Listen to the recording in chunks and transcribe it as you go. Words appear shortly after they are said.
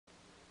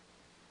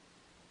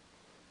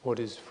What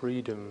is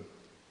freedom?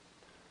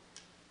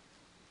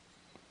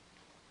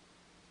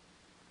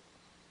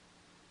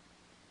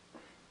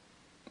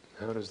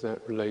 How does that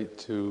relate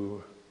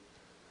to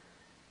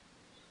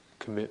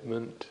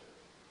commitment?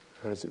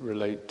 How does it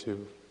relate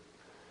to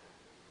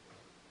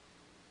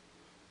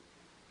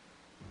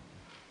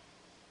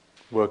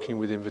working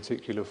within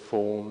particular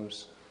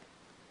forms,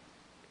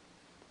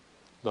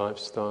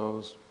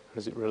 lifestyles? How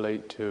does it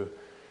relate to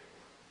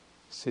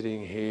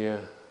sitting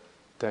here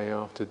day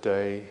after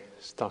day,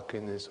 stuck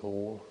in this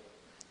hall,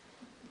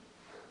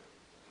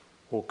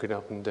 walking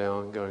up and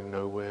down, going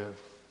nowhere,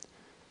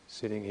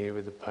 sitting here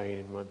with the pain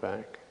in my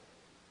back?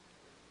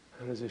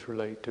 How does this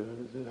relate to,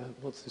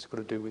 what's this got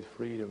to do with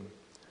freedom?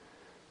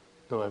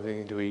 Not having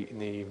anything to eat in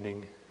the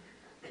evening,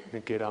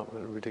 and get up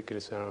at a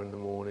ridiculous hour in the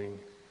morning.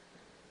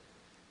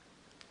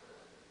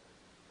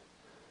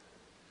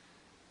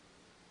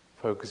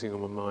 Focusing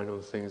on my mind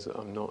on things that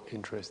I'm not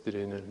interested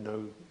in and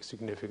no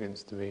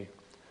significance to me.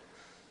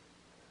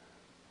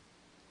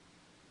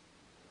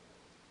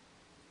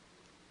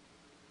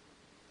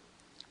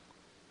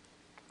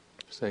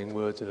 Saying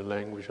words in a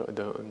language I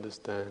don't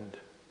understand.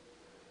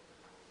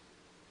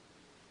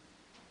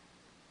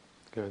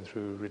 Going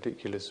through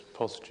ridiculous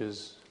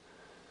postures,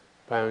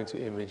 bowing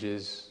to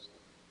images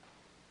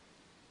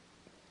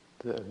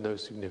that have no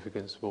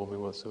significance for me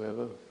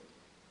whatsoever.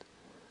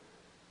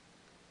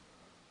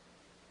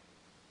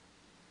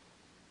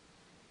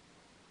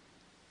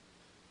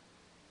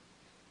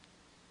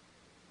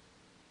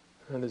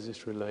 How does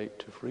this relate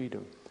to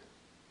freedom?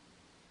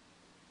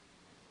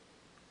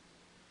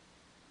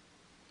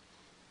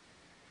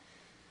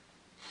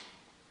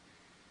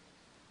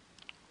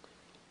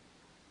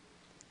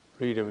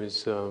 Freedom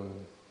is, to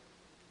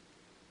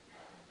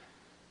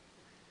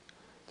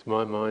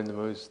my mind,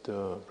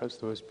 perhaps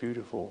the most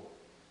beautiful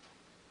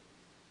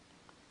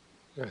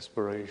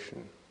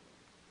aspiration.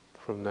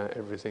 From that,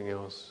 everything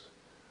else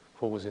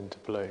falls into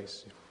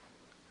place.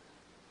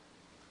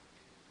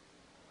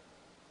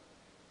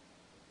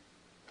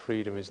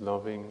 Freedom is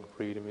loving,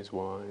 freedom is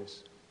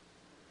wise,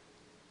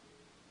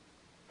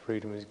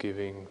 freedom is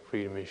giving,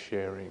 freedom is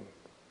sharing,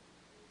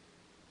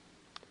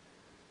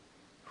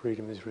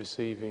 freedom is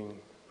receiving,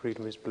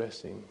 freedom is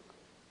blessing,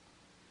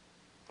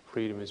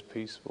 freedom is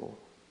peaceful.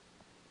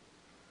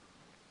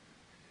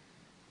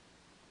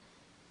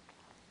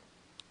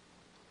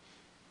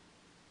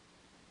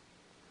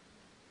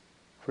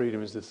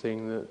 Freedom is the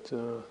thing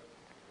that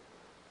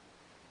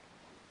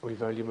we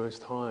value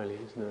most highly,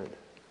 isn't it?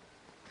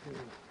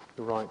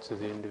 The rights of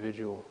the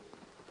individual,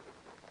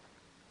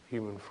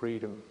 human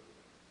freedom.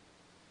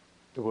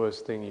 The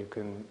worst thing you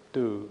can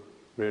do,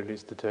 really,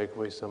 is to take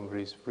away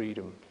somebody's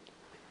freedom,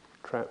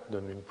 trap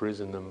them,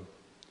 imprison them,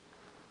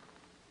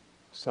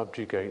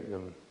 subjugate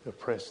them,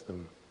 oppress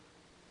them.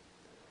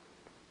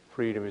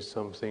 Freedom is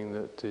something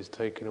that is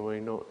taken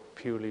away not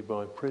purely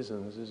by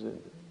prisons, is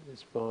it?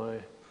 It's by...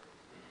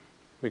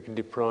 We can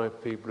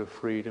deprive people of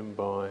freedom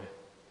by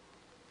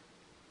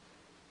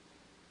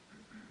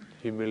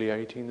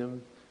humiliating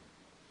them,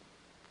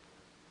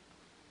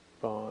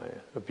 by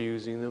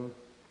abusing them,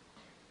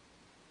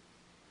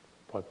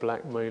 by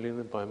blackmailing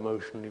them, by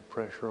emotionally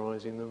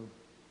pressurizing them,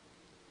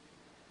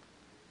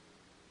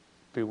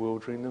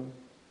 bewildering them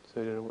so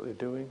they don't know what they're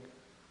doing.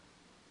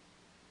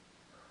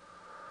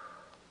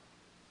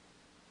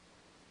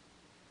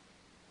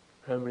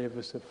 How many of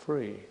us are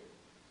free?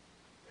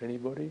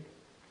 Anybody?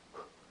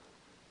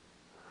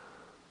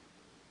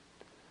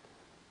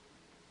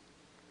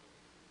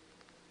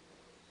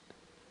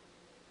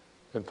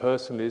 And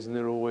personally, isn't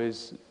there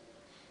always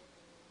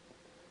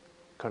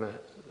kind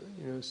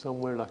of,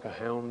 somewhere like a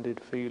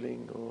hounded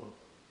feeling or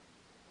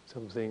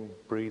something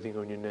breathing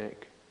on your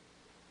neck,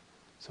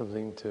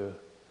 something to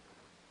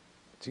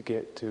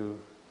get to,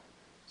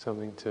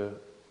 something to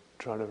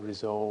try to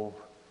resolve,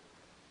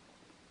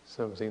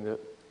 something that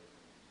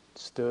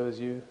stirs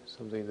you,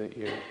 something that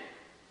you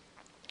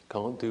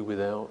can't do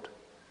without,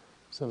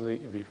 something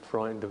that you'd be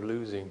frightened of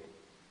losing.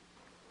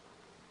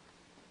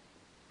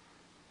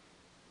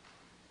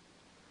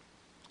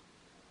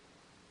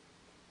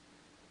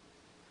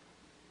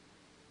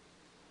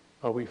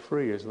 Are we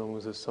free as long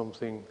as there's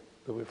something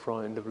that we're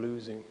frightened of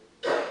losing?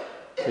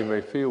 We may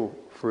feel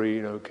free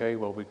and okay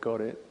while we've got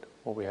it,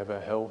 while we have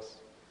our health,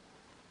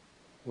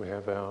 we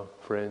have our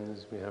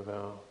friends, we have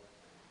our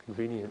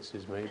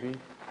conveniences maybe,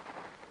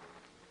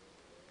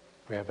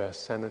 we have our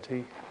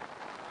sanity,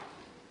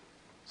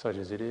 such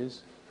as it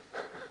is.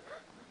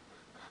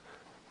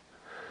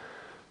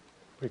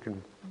 We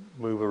can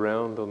move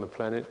around on the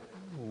planet,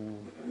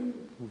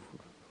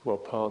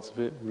 parts of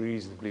it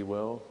reasonably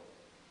well.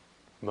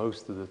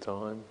 Most of the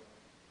time,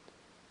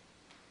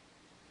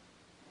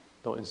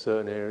 not in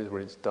certain areas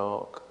where it's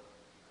dark,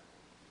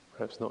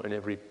 perhaps not in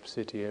every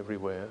city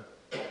everywhere,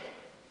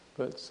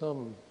 but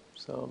some.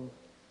 It's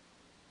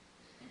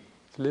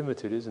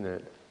limited, isn't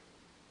it?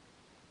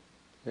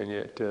 And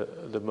yet,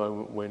 at the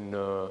moment when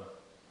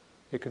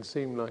it can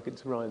seem like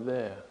it's right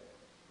there,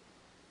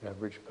 the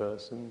average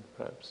person,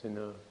 perhaps in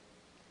a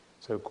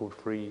so-called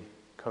free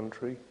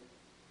country,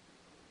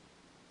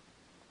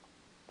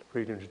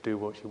 freedom to do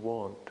what you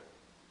want,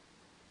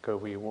 go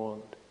where you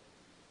want,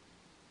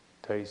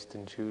 taste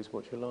and choose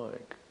what you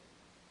like.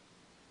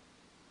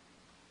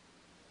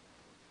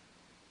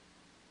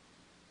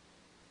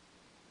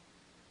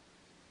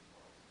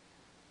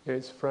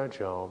 It's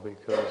fragile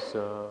because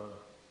you're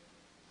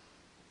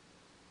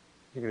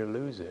going to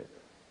lose it.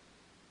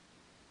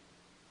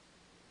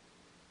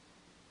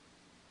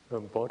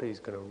 Your body's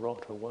going to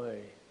rot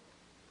away.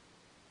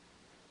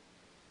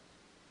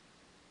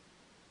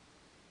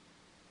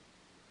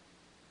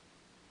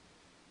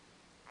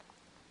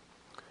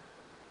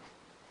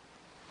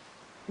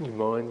 Your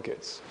mind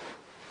gets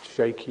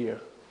shakier.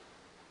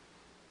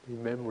 Your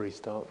memory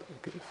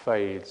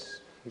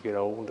fades. You get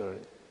older.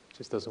 It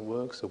just doesn't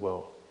work so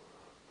well.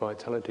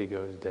 Vitality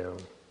goes down.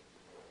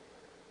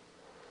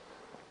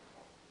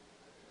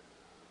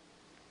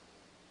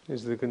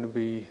 Is there going to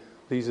be?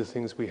 These are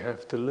things we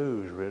have to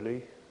lose,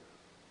 really.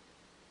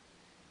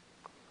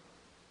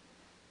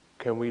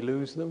 Can we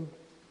lose them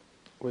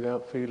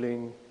without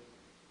feeling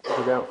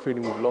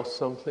we've lost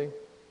something?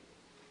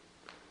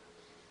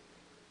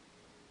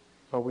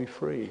 Are we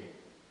free?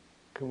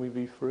 Can we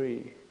be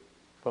free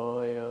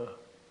by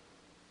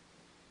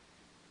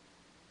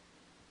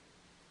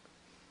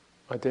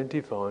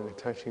identifying,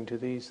 attaching to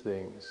these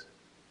things?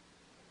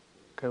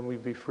 Can we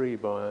be free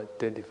by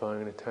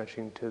identifying and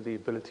attaching to the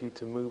ability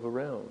to move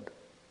around?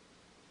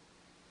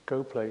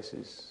 Go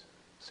places,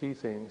 see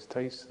things,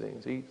 taste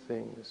things, eat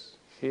things,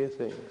 hear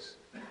things.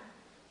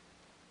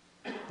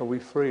 Are we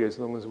free as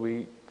long as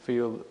we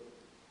feel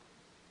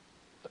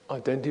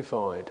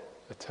identified,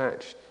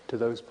 attached to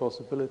those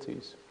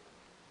possibilities?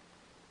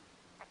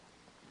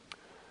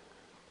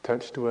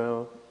 Attached to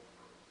our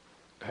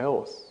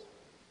health,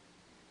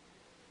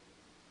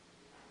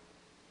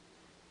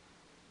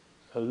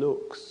 our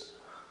looks,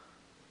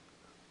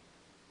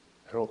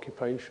 our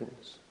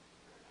occupations,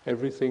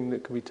 everything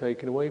that can be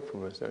taken away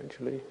from us,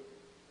 actually.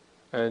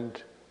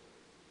 And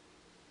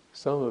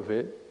some of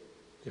it,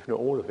 if not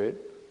all of it,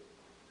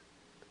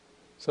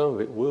 some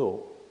of it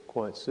will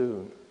quite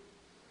soon,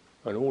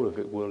 and all of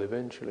it will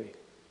eventually.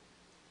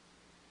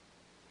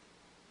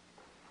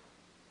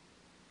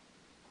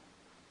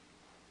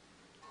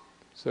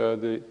 So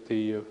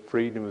the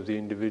freedom of the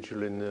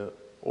individual in the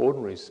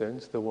ordinary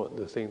sense,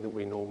 the thing that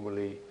we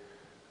normally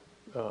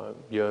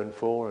yearn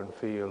for and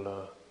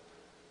feel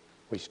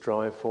we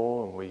strive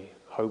for and we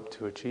hope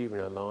to achieve in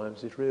our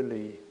lives, is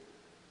really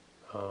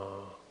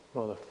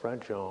rather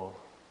fragile,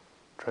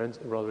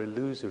 rather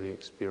illusory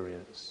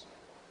experience.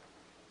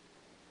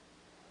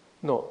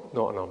 Not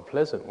an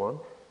unpleasant one,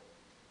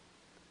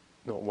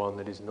 not one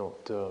that is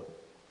not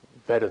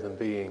better than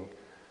being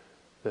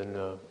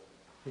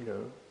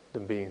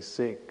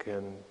sick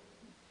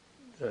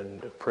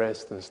and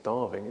oppressed and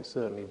starving. It's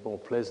certainly more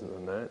pleasant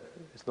than that.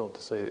 It's not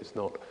to say that it's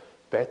not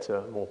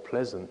better, more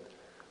pleasant,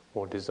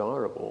 more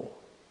desirable.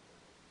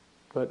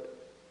 But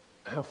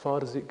how far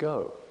does it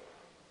go?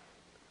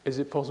 Is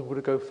it possible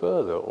to go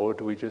further, or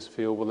do we just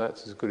feel, well,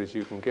 that's as good as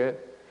you can get,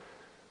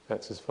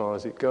 that's as far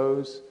as it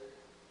goes,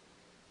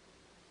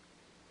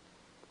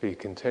 be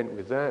content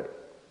with that,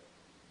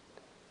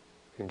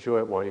 enjoy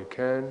it while you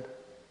can,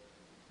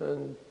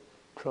 and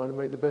try to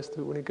make the best of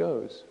it when it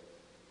goes.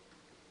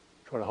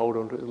 Try to hold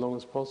on to it as long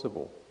as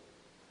possible.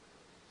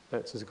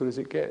 That's as good as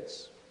it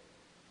gets.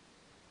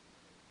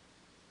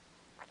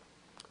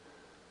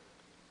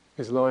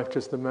 Is life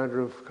just a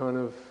matter of kind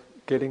of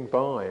getting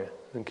by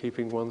and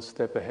keeping one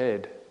step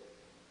ahead?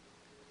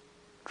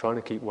 Trying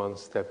to keep one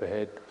step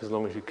ahead as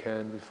long as you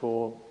can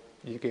before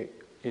you get,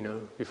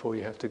 before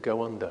you have to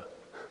go under.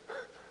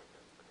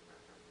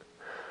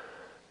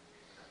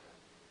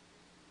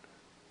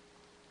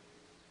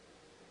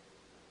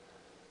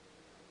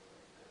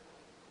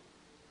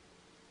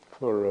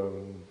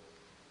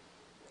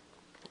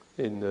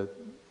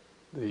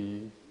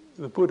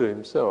 The Buddha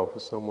himself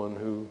was someone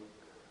who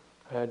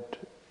had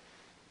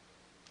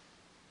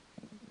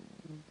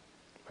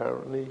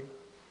apparently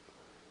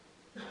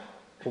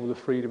all the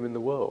freedom in the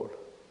world.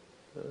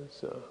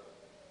 As a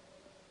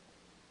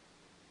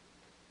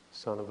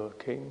son of a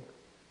king,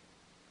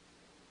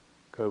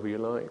 go where you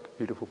like,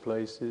 beautiful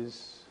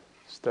places,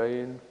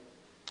 stay in,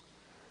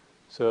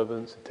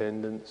 servants,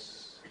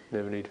 attendants,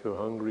 never need to feel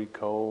hungry,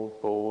 cold,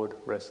 bored,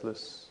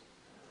 restless,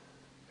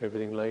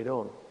 everything laid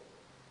on.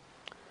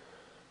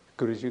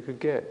 Good as you could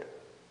get.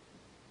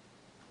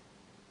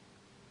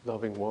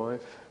 Loving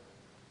wife,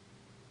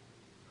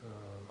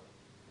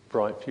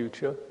 bright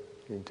future,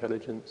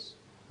 intelligence,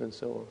 and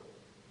so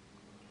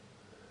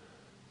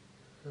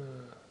on.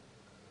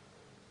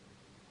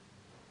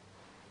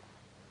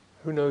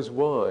 Who knows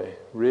why,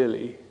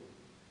 really,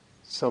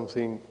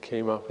 something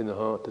came up in the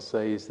heart to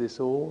say, is this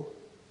all?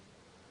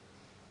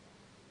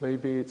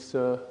 Maybe it's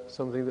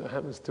something that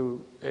happens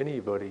to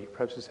anybody.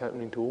 Perhaps it's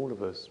happening to all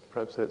of us.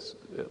 Perhaps that's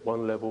at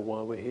one level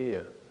why we're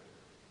here.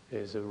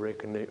 Is a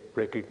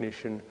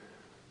recognition,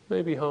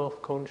 maybe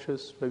half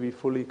conscious, maybe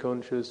fully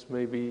conscious,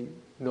 maybe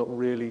not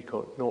really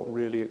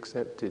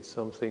accepted.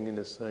 Something in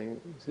us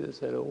saying, is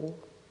this at all?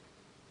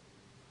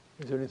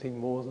 Is there anything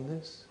more than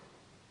this?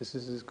 This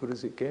is as good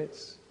as it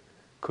gets?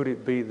 Could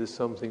it be there's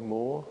something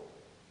more?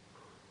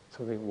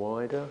 Something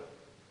wider?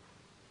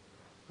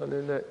 And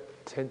then that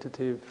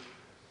tentative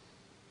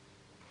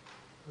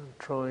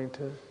trying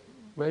to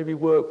maybe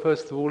work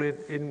first of all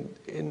in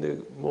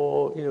the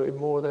more, in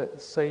more of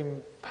that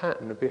same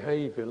pattern of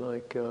behaviour,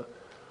 like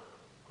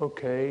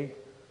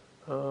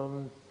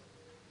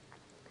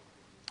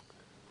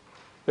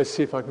let's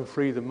see if I can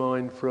free the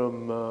mind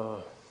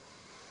from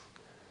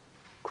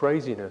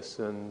craziness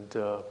and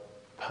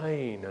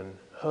pain and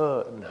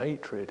hurt and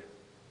hatred.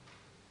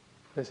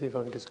 Let's see if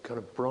I can just kind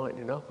of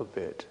brighten it up a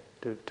bit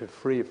to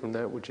free it from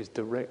that which is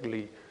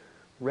directly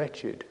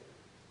wretched,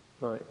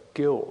 like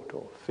guilt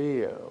or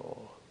fear or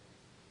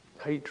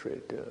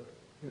hatred,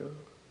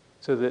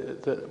 so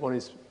that one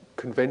is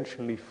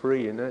conventionally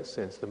free in that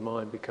sense. The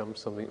mind becomes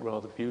something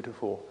rather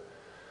beautiful.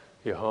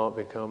 Your heart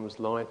becomes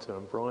lighter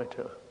and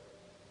brighter.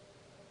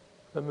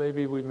 And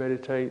maybe we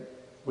meditate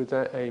with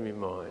that aim in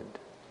mind.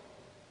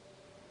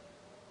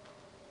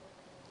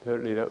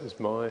 Certainly that was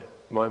my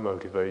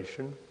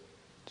motivation,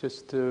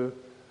 just to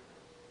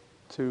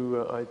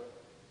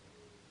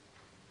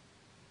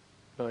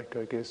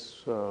I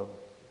guess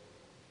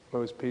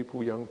most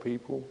people, young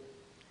people,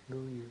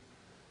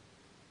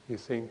 you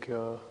think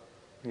when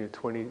you're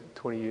 20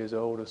 years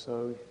old or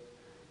so, you're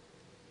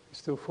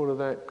still full of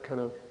that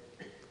kind of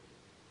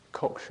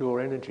cocksure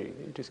energy.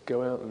 You just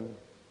go out and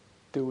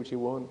do what you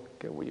want,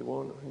 get what you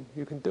want, and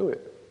you can do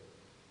it.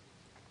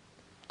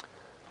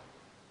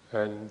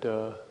 And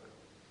so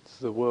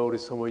the world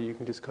is somewhere you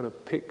can just kind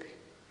of pick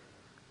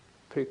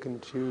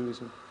and choose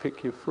and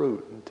pick your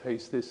fruit and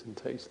taste this and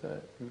taste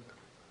that and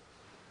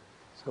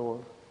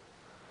so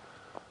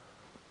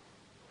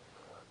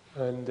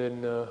on. And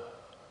then it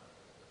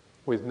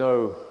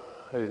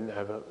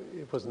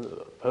wasn't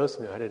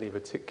personally I had any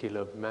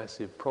particular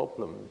massive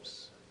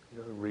problems,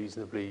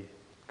 reasonably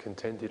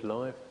contented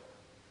life,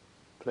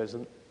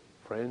 pleasant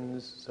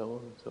friends,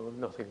 so on,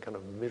 nothing kind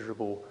of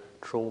miserable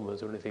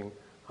traumas or anything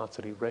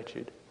utterly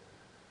wretched.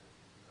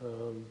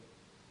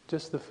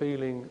 Just the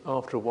feeling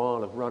after a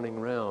while of running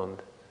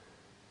around,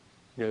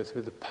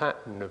 through the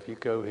pattern of you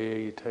go here,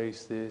 you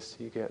taste this,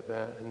 you get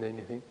that, and then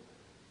you think,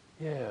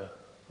 yeah,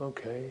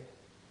 okay,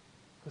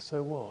 but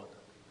so what?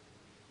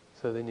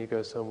 So then you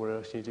go somewhere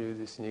else, you do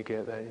this and you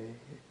get that, and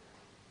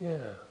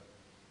yeah,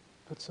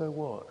 but so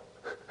what?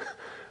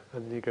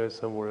 And then you go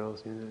somewhere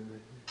else,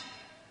 and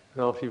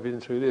after you've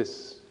been through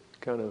this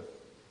kind of,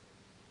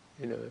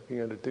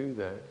 being able to do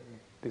that,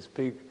 this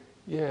big,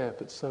 yeah,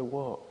 but so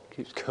what,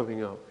 keeps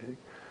coming up.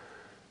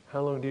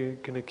 How long are you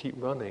going to keep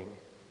running,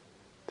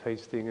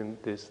 tasting and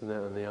this and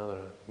that and the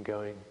other, and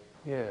going,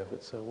 yeah,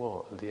 but so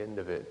what, at the end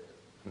of it,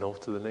 and off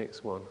to the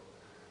next one.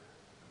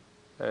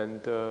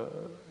 And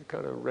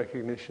kind of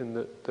recognition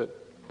that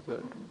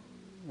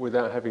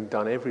without having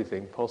done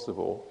everything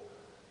possible,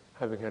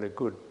 having had a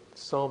good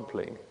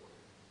sampling,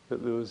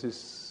 that there was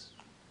this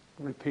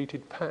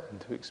repeated pattern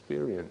to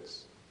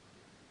experience.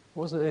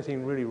 There wasn't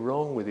anything really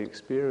wrong with the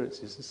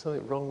experiences, there's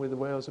something wrong with the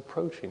way I was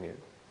approaching it.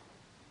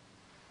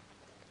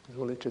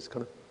 Well, it's just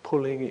kind of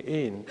pulling it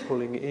in,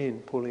 pulling it in,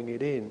 pulling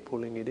it in,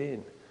 pulling it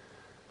in.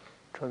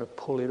 Trying to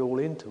pull it all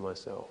into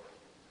myself.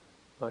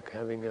 Like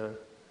having a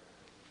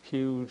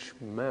huge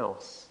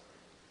mouth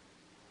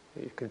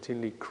that you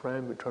continually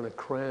trying to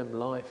cram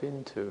life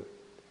into.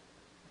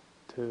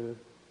 And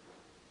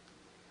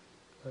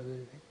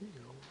then think,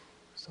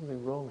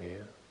 something wrong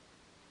here.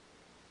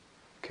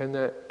 Can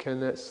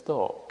that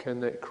stop? Can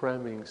that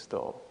cramming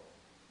stop?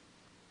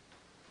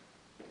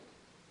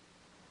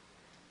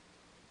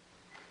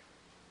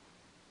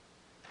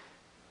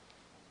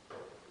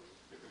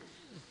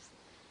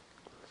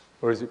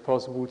 Or is it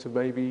possible to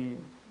maybe,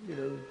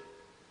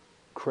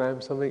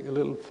 cram something a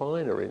little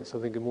finer in,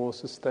 something more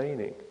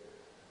sustaining?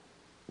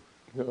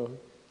 To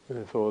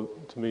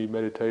me,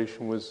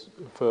 meditation was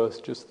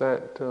first just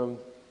that,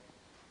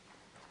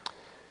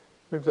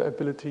 maybe that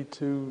ability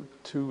to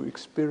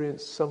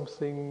experience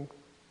something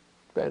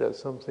better,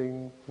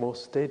 something more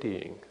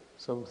steadying,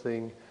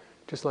 something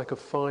just like a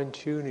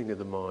fine-tuning of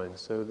the mind,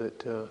 so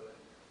that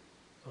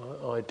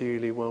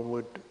ideally one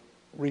would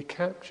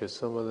recapture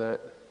some of that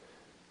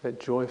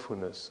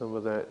joyfulness, some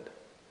of that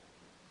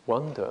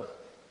wonder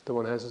that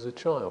one has as a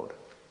child.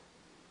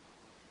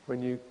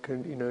 When you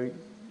can,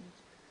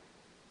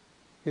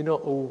 you're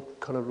not all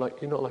kind of like,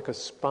 you're not like a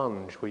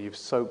sponge where you've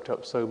soaked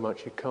up so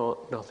much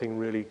nothing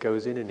really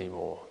goes in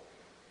anymore.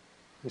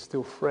 You're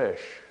still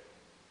fresh.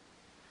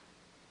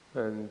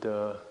 And,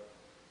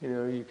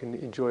 you can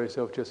enjoy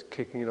yourself just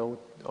kicking an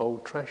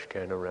old trash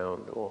can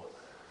around or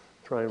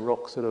throwing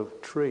rocks at a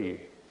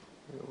tree,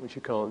 which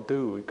you can't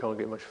do. You can't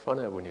get much fun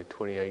out when you're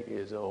 28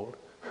 years old.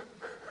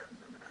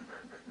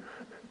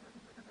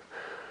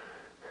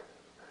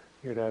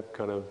 You'd have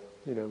kind of,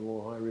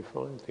 more high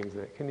refined things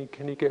there.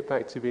 Can you get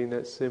back to being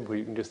that simple?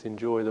 You can just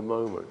enjoy the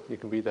moment. You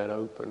can be that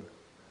open.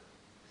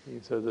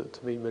 So that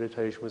to me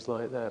meditation was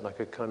like that,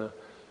 like a kind of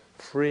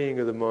freeing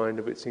of the mind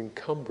of its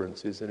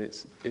encumbrances and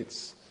its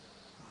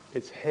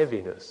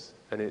heaviness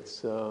and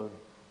its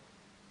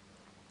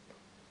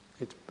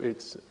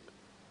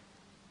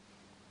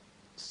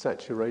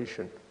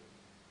saturation.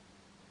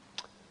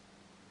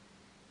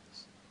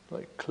 It's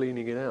like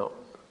cleaning it out.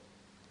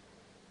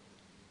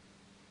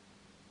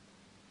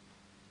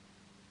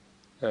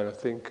 And I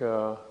think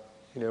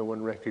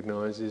one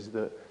recognises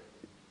that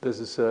there's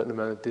a certain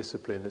amount of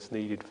discipline that's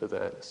needed for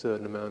that, a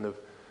certain amount of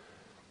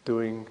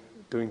doing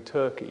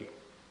turkey,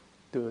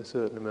 doing a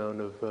certain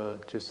amount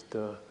of just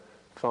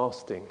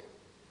fasting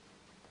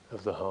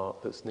of the heart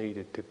that's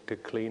needed to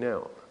clean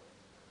out,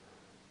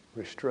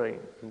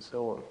 restraint, and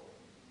so on.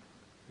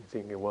 You're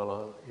thinking, well,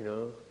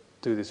 I'll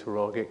do this for a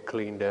while, get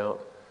cleaned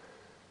out,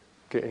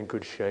 get in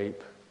good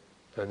shape,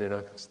 and then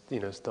I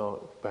can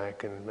start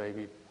back and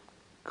maybe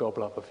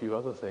gobble up a few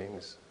other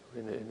things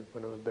when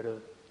I'm in a better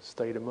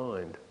state of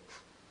mind.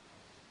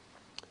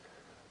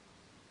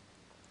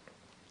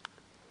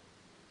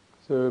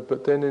 So,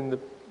 but then in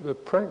the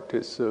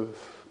practice of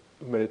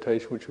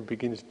meditation, which we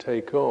begin to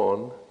take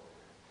on,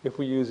 if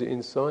we use it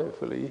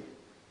insightfully,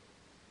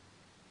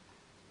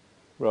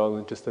 rather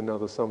than just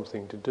another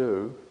something to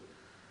do,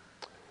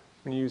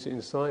 when you use it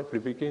insightfully,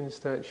 it begins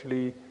to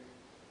actually,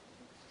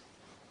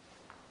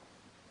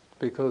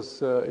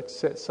 because it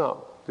sets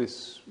up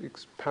this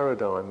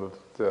paradigm of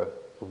the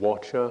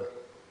watcher,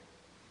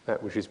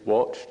 that which is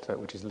watched, that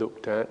which is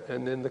looked at,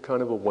 and then the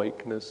kind of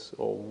awakeness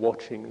or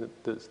watching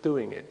that's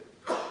doing it.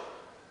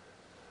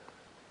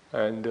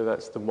 And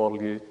that's the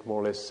model you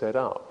more or less set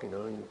up,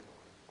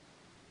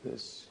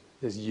 There's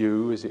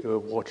you, as it were,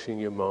 watching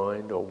your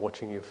mind, or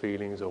watching your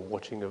feelings, or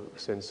watching a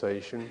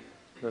sensation,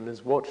 and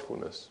there's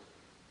watchfulness.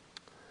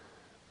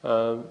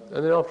 And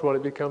then after a while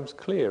it becomes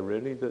clear,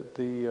 really, that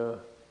the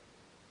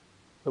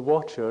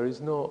watcher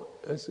is not,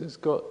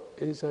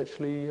 is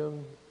actually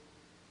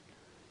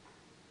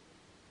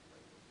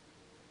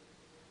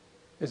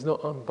is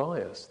not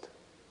unbiased.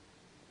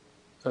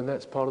 And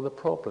that's part of the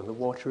problem. The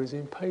watcher is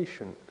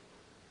impatient.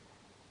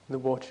 The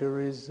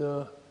watcher is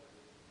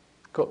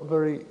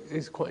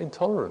quite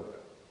intolerant.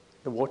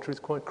 The watcher is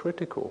quite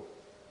critical.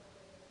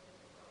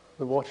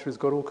 The watcher has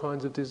got all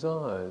kinds of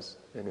desires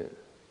in it.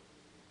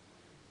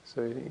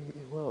 So,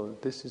 well,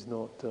 this is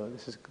not.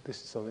 This is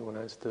something one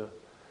has to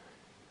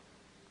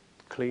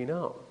clean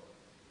up.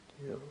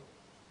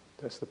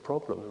 That's the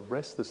problem: the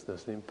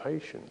restlessness, the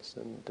impatience,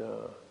 and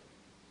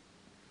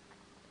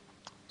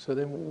so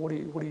then, what do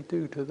you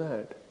do to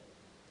that?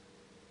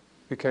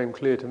 It became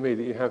clear to me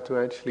that you have to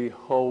actually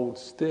hold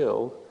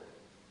still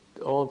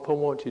upon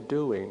what you're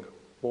doing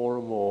more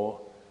and more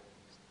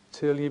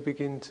till you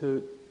begin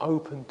to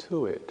open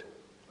to it.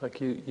 Like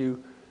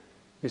you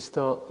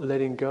start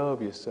letting go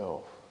of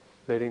yourself,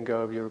 letting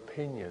go of your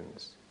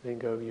opinions, letting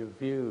go of your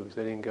views,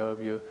 letting go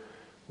of your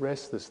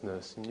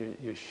restlessness, and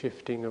you're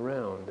shifting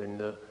around and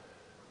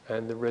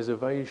the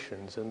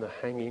reservations and the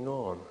hanging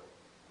on.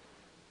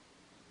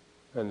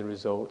 And the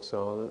results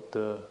are that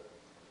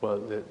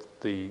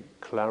the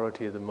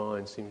clarity of the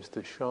mind seems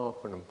to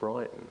sharpen and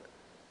brighten,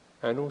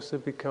 and also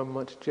become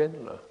much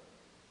gentler.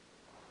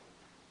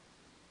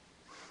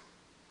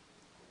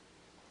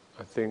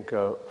 I think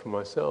for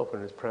myself,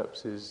 and as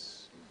perhaps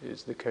is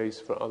the case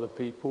for other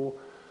people,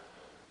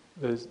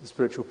 the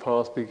spiritual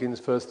path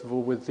begins first of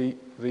all with the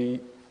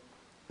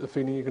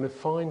feeling you're going to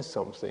find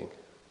something,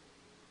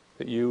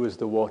 that you as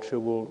the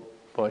watcher will,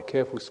 by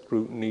careful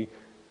scrutiny,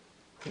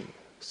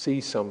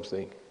 see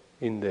something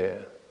in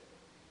there,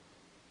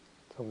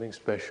 something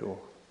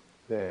special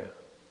there.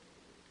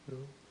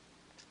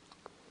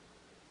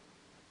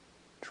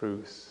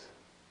 Truth,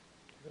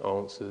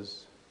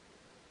 answers,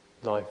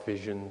 life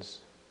visions,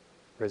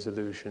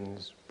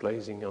 resolutions,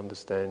 blazing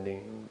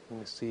understanding. You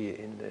can see it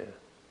in there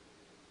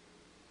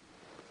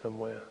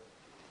somewhere.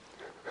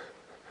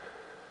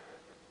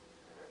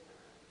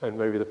 And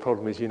maybe the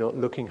problem is you're not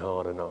looking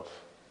hard enough.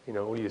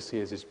 All you see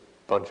is this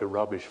bunch of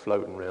rubbish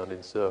floating around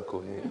in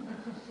circles.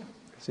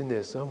 It's in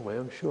there somewhere,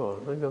 I'm sure.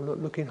 Maybe I'm not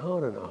looking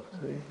hard enough.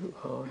 So you look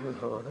harder and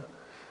harder.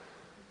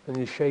 And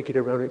you shake it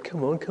around it,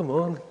 come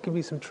on, give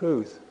me some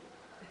truth.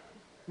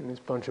 And this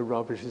bunch of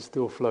rubbish is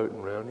still floating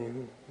around.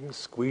 You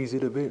squeeze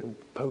it a bit and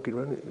poke it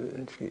around,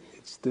 and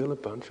it's still a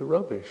bunch of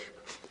rubbish.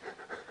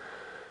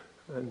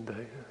 And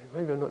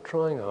maybe I'm not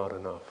trying hard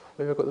enough.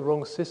 Maybe I've got the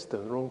wrong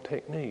system, the wrong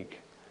technique.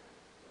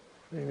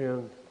 Maybe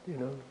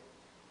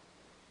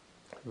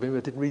maybe I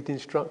didn't read the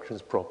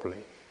instructions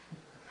properly.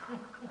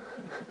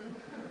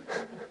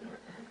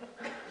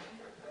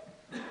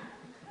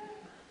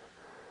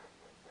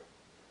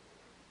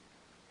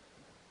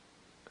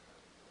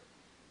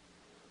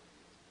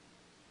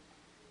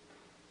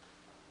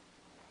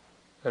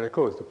 And of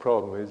course, the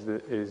problem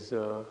is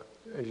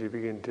as you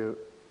begin to,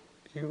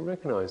 you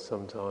recognise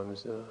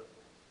sometimes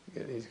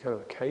these kind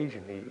of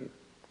occasionally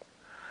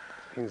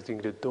things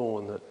begin to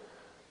dawn that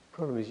the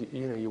problem is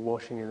you're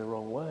washing in the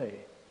wrong way.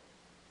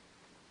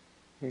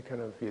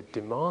 You're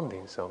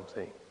demanding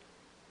something.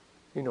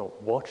 You're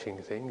not watching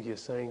things. You're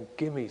saying,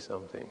 "Give me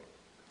something."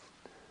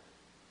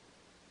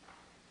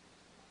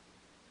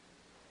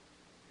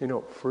 You're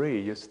not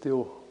free. You're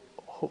still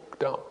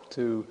hooked up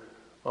to,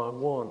 I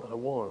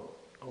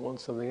want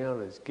something out of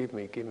this. Give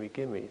me.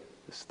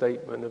 The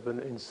statement of an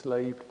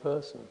enslaved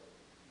person.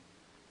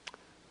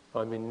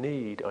 I'm in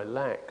need, I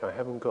lack, I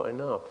haven't got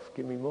enough,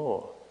 give me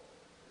more.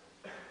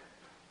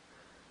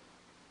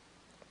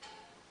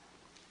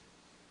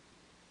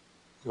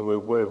 And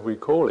whatever we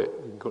call it,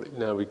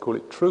 now we call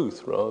it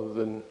truth rather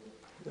than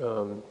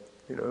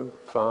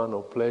fun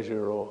or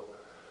pleasure or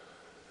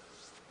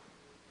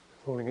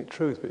calling it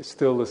truth, but it's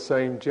still the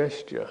same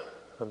gesture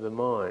of the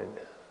mind,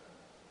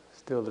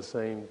 still the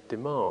same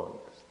demand,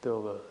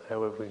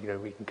 however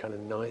we can kind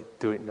of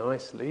do it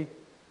nicely.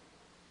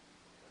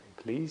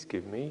 Please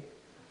give me.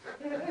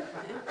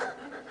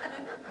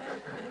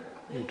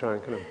 You try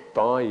and kind of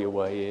buy your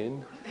way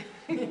in,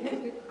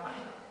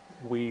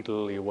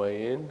 wheedle your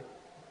way in,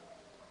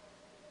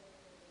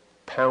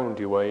 pound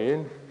your way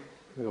in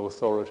with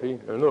authority.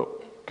 And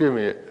look, give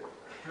me it.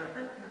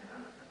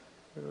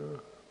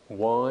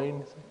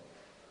 Whine,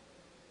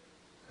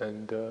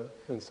 and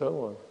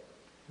so on.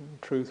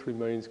 Truth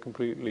remains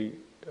completely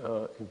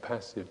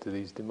impassive to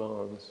these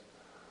demands.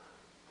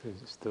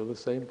 It's still the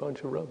same bunch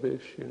of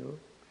rubbish,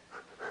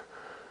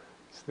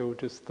 Still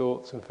just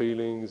thoughts and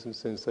feelings and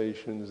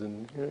sensations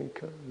and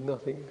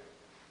nothing.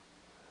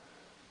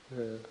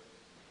 Yeah.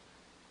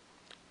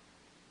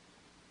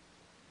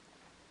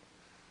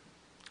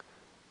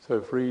 So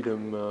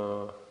freedom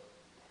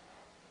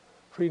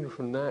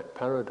from that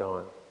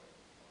paradigm,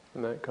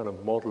 from that kind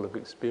of model of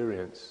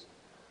experience,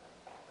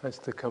 has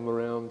to come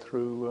around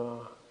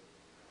through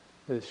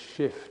this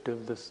shift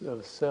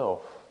of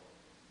self,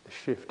 the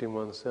shift in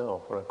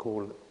oneself, what I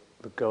call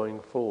the going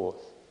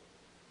forth,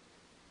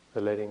 the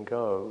letting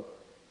go,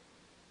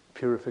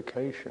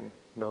 purification,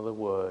 another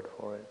word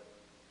for it.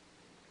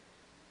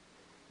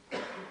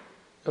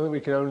 I think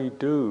we can only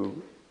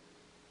do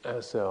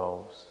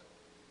ourselves.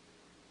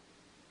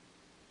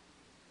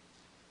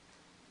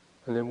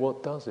 And then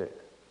what does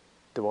it?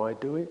 Do I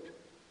do it?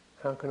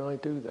 How can I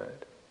do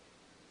that?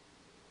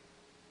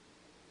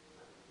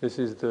 This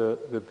is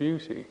the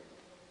beauty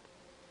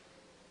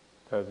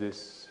of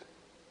this.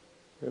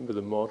 Remember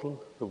the model,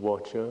 the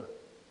watcher,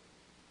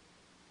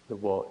 the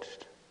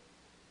watched,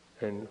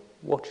 and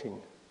watching.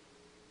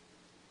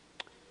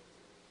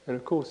 And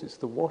of course it's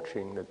the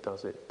watching that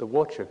does it. The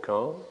watcher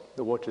can't.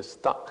 The watcher's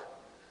stuck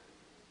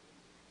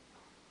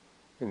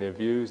in their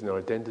views and their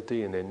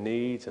identity and their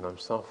needs, and I'm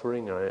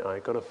suffering, and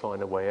I've got to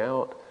find a way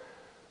out.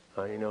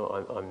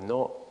 I'm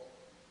not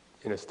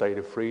in a state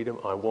of freedom.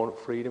 I want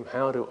freedom.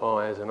 How do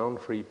I, as an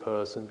unfree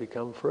person,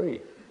 become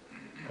free?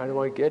 How do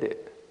I get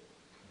it?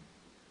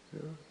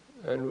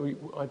 And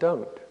I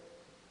don't.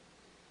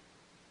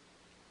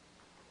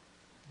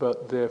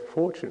 But there,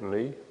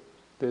 fortunately,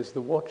 there's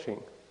the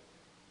watching.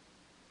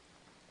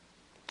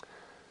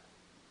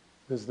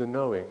 There's the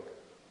knowing,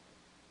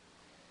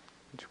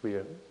 which we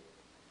are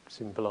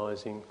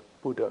symbolizing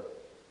Buddha,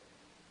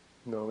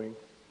 knowing.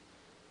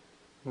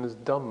 And there's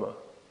Dhamma,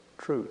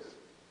 truth,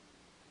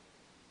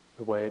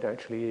 the way it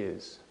actually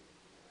is.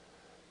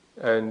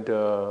 And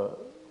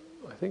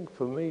I think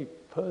for me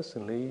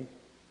personally,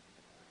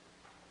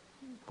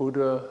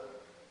 Buddha,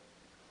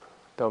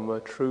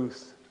 Dhamma,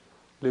 truth,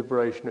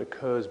 liberation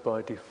occurs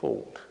by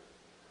default.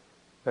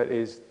 That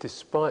is,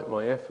 despite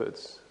my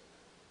efforts,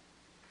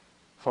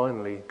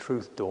 finally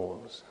truth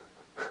dawns.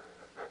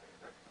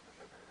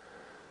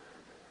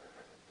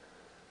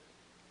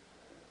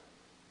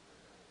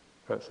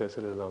 Perhaps that's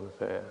a little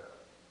unfair.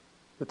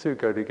 The two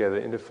go together.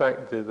 In the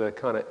fact that the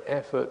kind of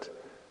effort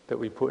that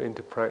we put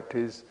into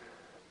practice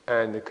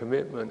and the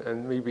commitment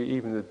and maybe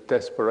even the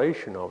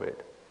desperation of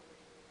it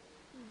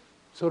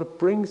sort of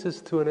brings us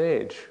to an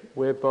edge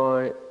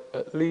whereby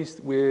at least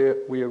we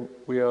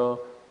are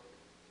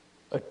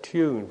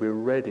attuned, we're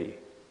ready.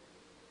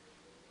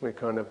 We're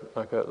kind of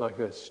like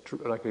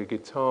a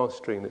guitar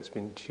string that's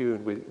been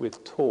tuned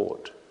with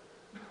taut.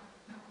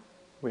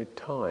 We're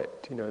tight,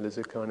 there's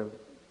a kind of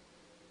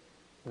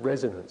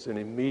resonance and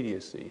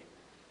immediacy.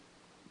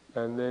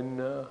 And then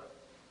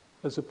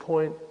there's a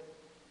point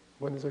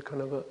when there's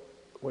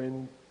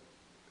when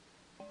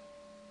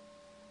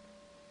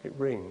it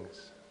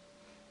rings.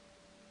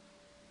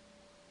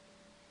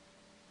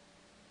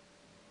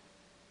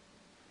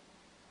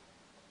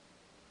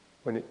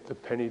 When the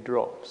penny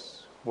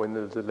drops, when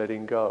there's a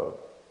letting go.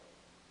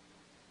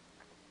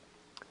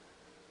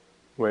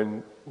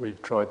 When we've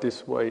tried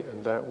this way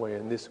and that way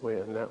and this way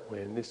and that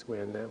way and this way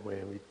and that way,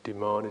 and we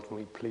demanded and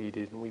we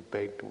pleaded and we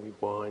begged and we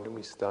whined and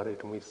we studied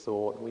and we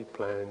thought and we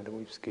planned and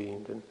we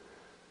schemed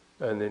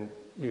and then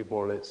you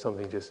more or less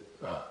something just...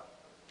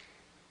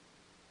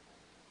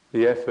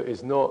 The effort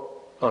is not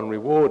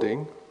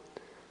unrewarding,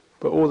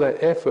 but all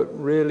that effort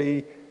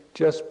really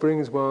just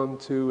brings one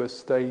to a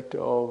state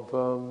of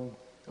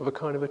a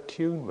kind of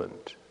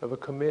attunement, of a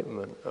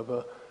commitment, of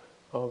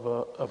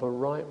a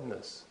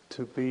ripeness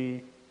to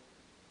be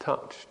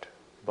touched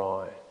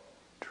by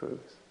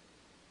truth.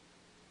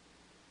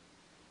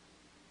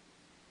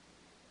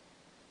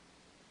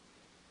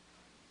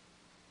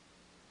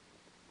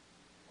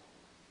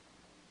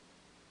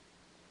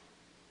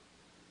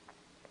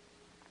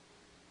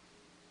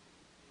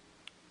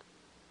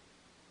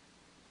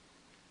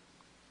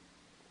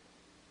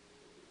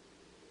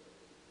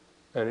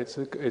 And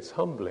it's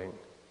humbling.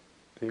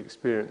 the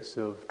experience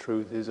of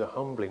truth is a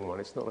humbling one.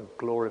 It's not a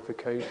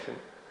glorification.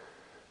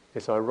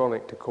 It's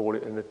ironic to call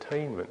it an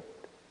attainment,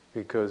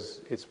 because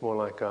it's more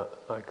like a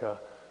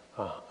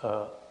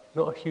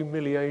not a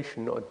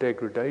humiliation, not a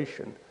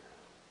degradation,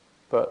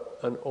 but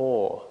an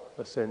awe,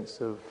 a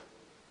sense of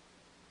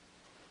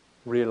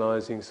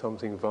realizing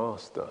something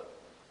vaster,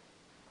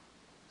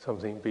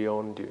 something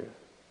beyond you.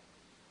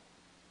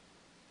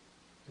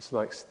 It's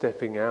like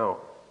stepping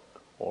out,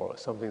 or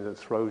something that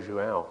throws you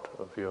out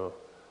of your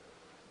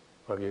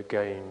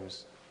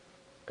games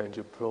and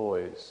your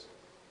ploys.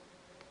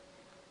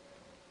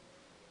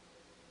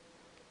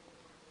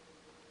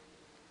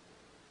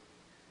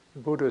 The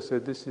Buddha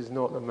said this is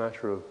not a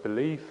matter of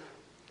belief,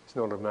 it's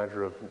not a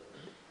matter of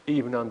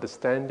even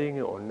understanding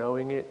it or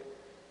knowing it,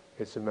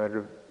 it's a matter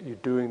of you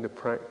doing the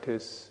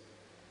practice,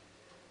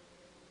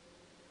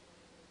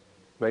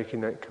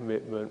 making that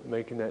commitment,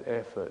 making that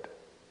effort,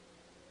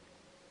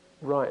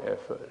 right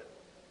effort,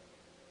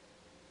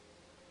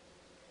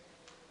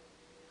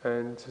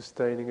 and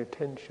sustaining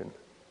attention.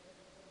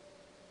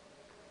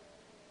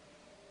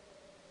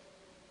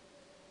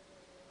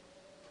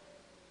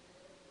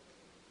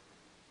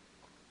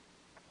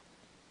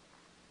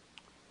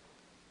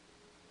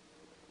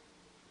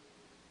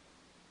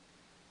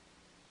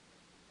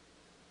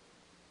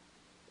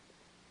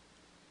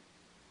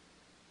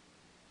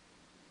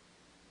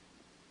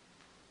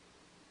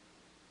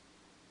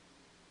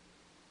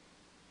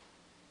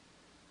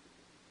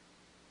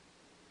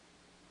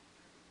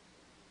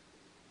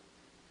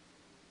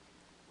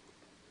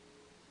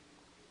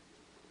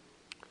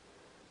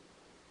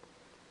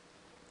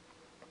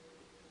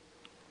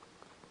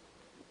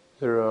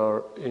 There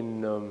are,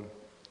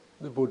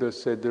 the Buddha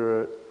said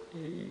there are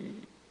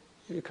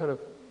kind of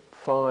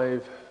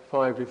five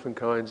different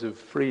kinds of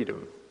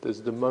freedom.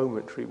 There's the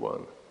momentary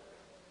one,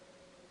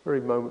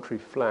 very momentary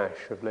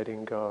flash of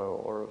letting go,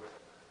 or of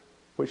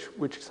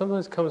which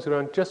sometimes comes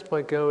around just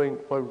by going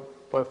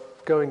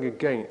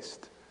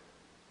against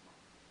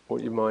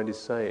what your mind is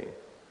saying.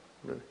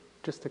 You know,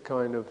 just a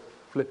kind of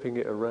flipping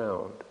it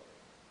around,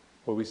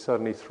 where we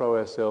suddenly throw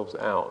ourselves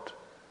out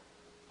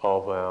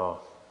of our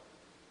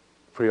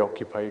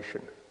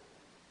preoccupation.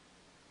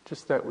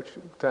 Just that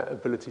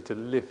ability to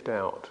lift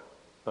out,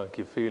 like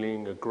you're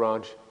feeling a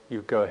grudge,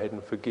 you go ahead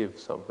and forgive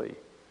somebody.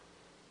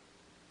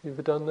 You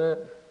ever done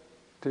that?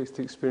 To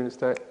experience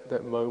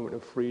that moment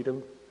of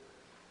freedom?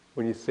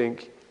 When you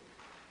think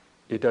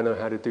you don't know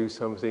how to do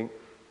something,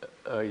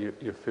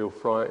 you feel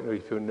frightened or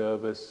you feel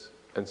nervous,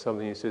 and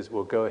something says,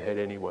 well, go ahead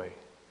anyway.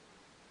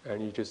 And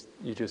you just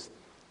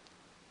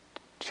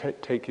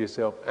take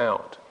yourself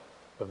out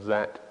of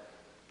that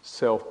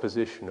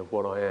self-position of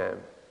what I am,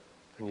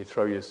 and you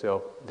throw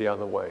yourself the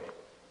other way.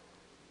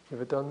 You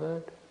ever done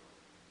that?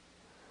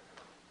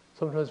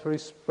 Sometimes very,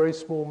 very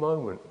small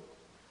moment.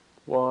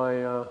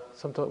 Why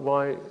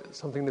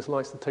something that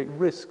likes to take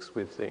risks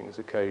with things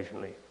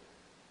occasionally?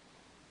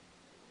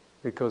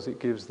 Because it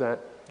gives that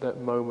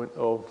moment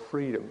of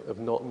freedom, of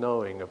not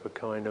knowing, of a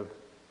kind of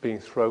being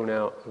thrown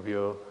out of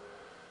the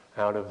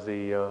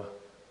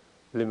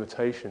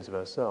limitations of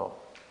ourselves.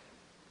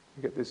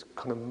 You get this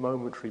kind of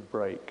momentary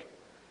break.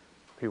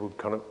 People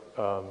kind of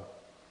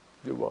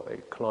they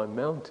climb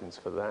mountains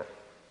for that.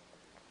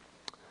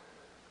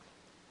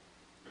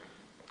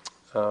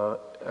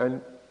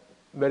 And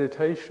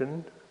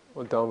meditation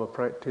or Dharma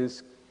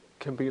practice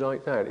can be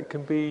like that. It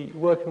can be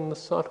working on the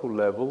subtler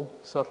level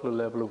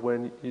of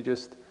when you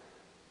just,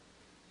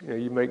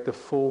 you make the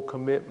full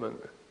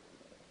commitment.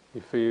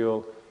 You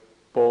feel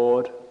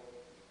bored,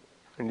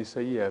 and you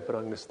say, yeah, but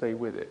I'm going to stay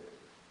with it.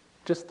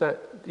 Just that,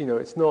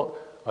 it's not,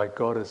 I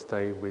got to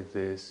stay with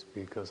this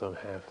because I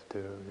have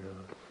to,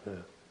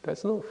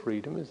 That's not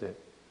freedom, is it?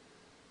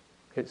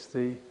 It's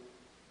the,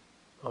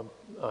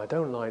 I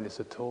don't like this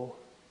at all.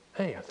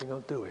 Hey, I think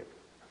I'll do it.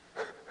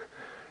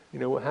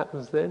 What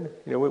happens then?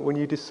 When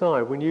you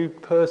decide, when you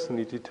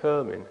personally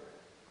determine,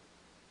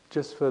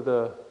 just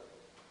to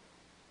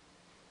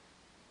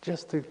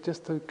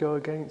go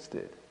against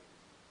it.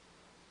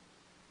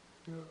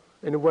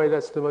 In a way,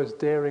 that's the most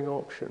daring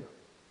option,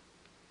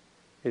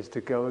 is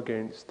to go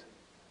against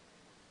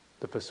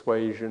the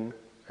persuasion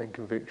and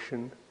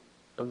conviction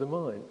of the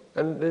mind.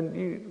 And then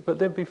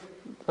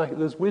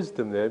there's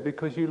wisdom there,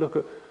 because you look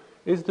at,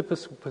 is the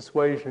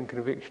persuasion and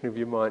conviction of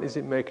your mind, is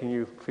it making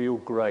you feel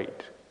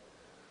great?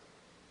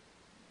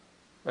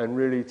 And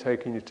really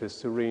taking you to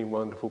serene,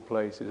 wonderful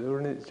places? Or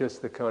is it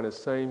just the kind of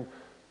same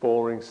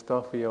boring,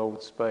 stuffy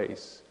old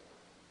space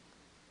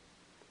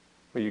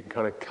where you can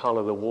kind of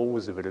colour the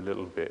walls of it a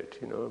little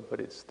bit, but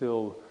it's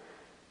still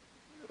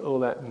all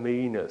that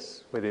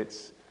meanness with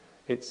its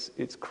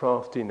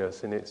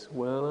craftiness and its,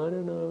 well, I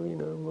don't know,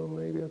 well,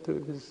 maybe I'll do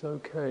it if it's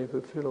okay. If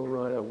I feel all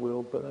right, I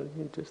will, but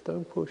you just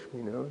don't push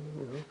me,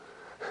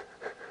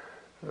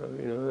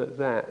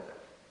 that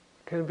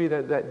can be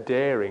that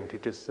daring to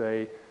just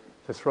say,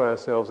 to throw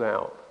ourselves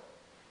out.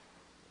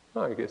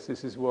 I guess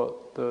this is what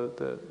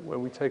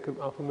when we take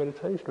up a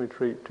meditation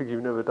retreat,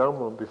 you've never done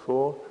one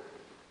before,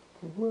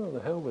 well, the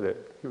hell with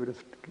it.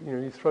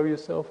 You throw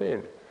yourself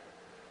in.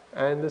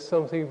 And there's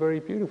something very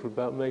beautiful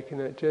about making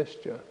that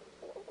gesture.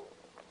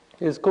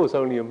 It's of course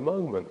only a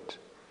moment.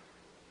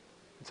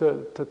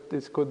 So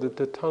it's called the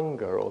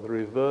Tatanga, or the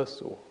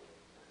reversal,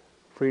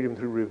 freedom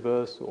through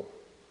reversal.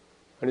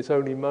 And it's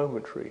only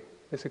momentary.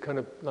 It's a kind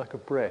of like a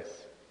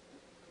breath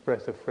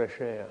of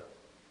fresh air.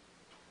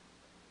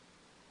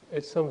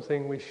 It's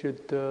something we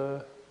should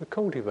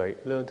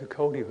cultivate, learn to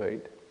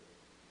cultivate.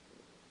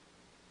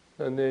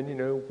 And then,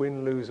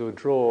 win, lose or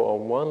draw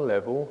on one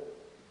level,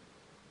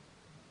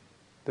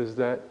 there's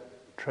that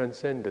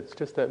transcendence,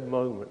 just that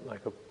moment,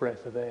 like a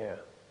breath of air,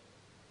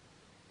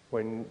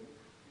 when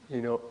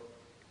you're not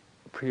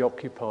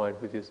preoccupied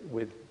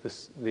with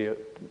the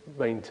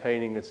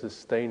maintaining and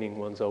sustaining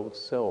one's old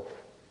self.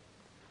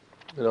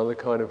 Another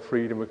kind of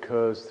freedom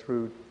occurs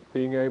through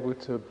being able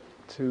to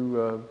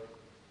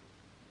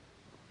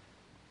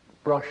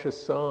brush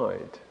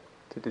aside,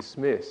 to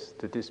dismiss,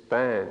 to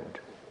disband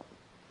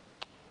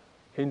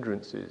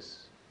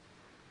hindrances,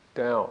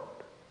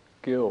 doubt,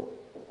 guilt,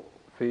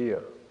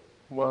 fear,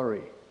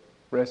 worry,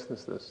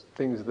 restlessness,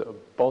 things that are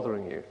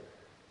bothering you,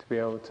 to be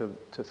able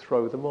to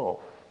throw them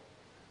off,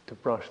 to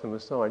brush them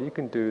aside. You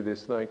can do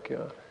this like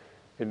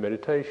in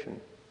meditation.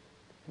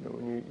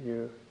 When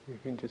you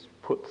can just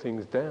put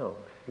things down,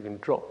 you can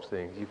drop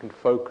things, you can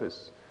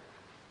focus,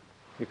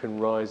 you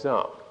can rise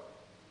up,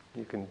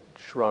 you can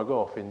shrug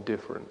off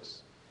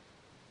indifference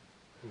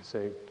and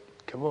say,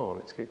 come on,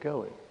 let's get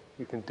going.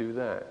 You can do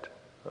that.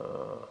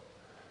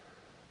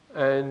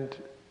 And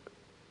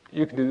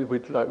you can do it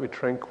with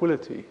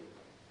tranquility,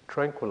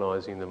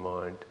 tranquilizing the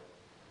mind.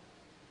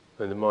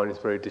 When the mind is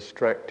very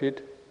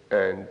distracted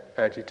and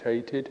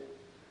agitated,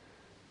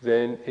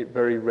 then it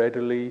very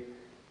readily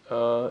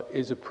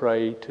is a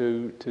prey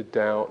to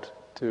doubt,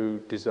 to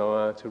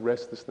desire, to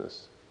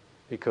restlessness,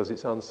 because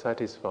it's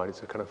unsatisfied.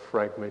 It's a kind of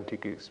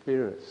fragmented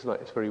experience.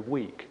 It's very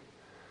weak.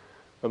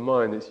 A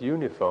mind that's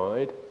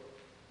unified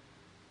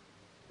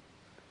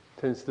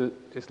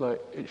it's like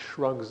it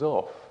shrugs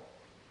off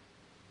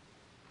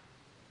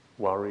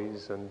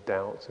worries and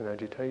doubts and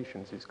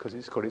agitations. It's because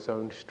it's got its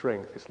own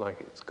strength. It's like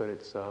it's got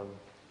its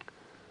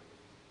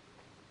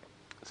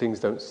things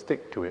don't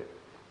stick to it.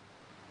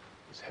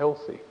 It's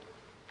healthy.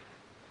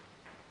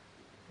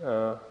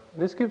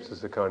 This gives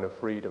us a kind of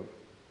freedom,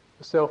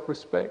 a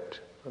self-respect,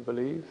 I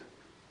believe.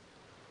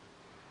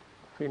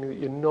 Feeling that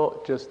you're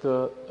not just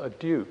a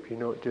dupe, you're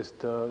not just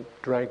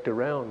dragged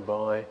around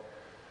by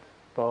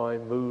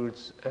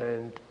moods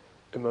and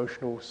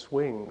emotional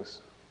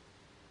swings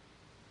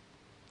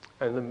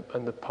and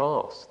the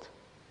past.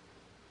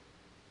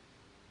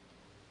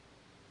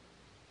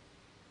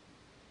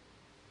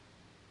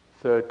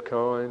 Third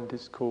kind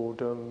is called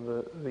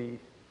the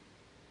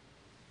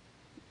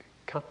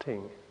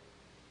cutting,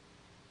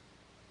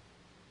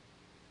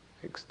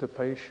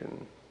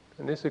 extirpation,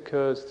 and this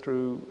occurs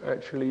through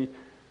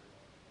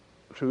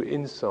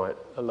insight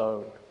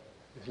alone.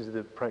 This is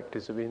the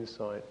practice of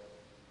insight.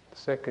 The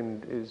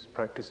second is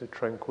practice of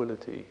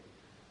tranquility,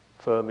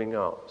 firming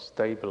up,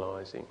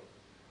 stabilizing.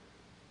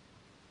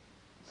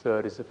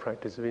 Third is the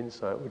practice of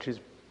insight, which is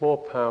more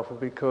powerful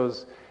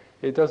because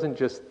it doesn't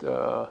just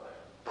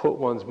put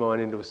one's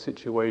mind into a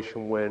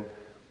situation when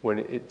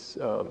it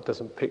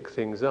doesn't pick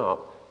things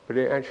up, but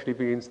it actually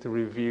begins to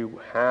review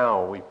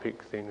how we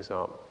pick things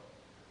up,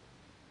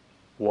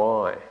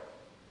 why,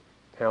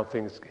 how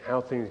things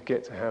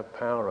get to have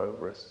power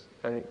over us,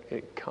 and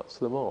it cuts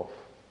them off.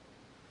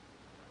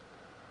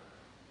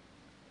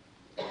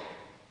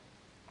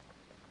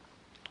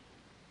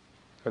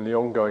 And the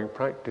ongoing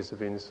practice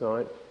of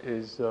insight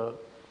is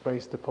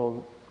based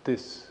upon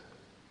this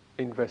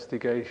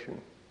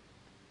investigation.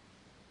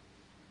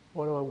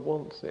 Why do I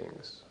want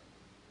things?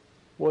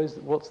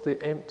 What's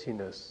the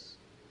emptiness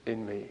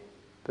in me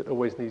that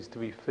always needs to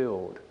be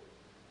filled?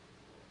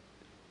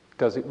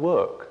 Does it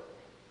work?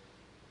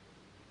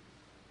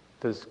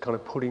 Does kind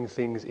of putting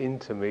things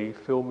into me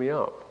fill me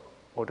up?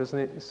 Or doesn't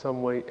it in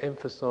some way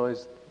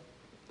emphasize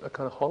a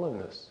kind of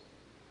hollowness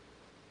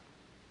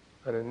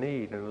and a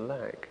need and a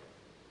lack?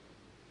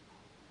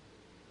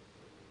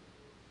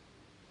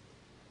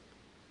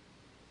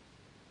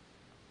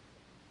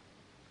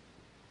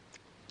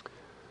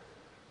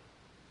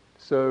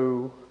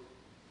 So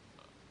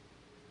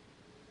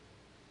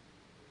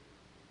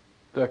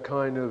the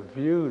kind of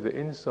view that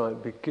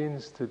insight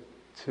begins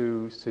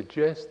to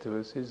suggest to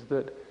us is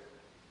that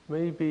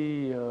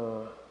maybe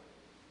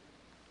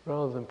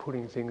rather than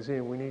putting things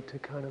in, we need to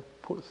kind of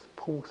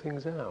pull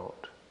things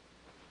out.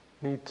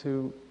 Need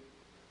to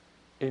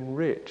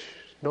enrich,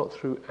 not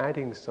through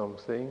adding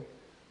something,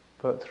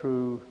 but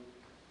through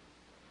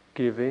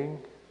giving,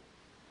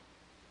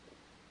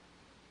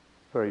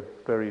 very,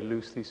 very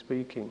loosely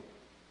speaking.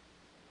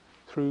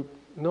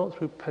 Not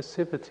through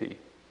passivity,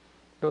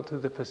 not through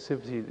the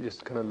passivity that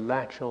just kind of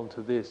latch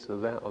onto this or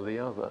that or the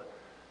other,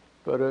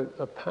 but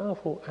a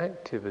powerful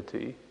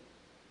activity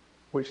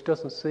which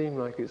doesn't seem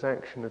like it's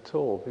action at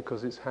all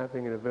because it's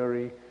happening at a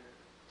very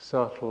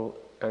subtle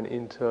and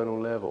internal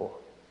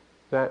level.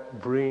 That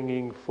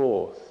bringing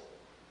forth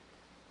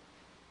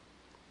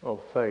of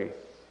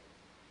faith,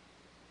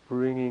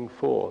 bringing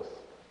forth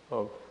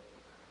of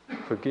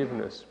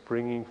forgiveness,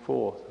 bringing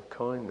forth of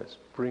kindness,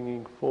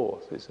 bringing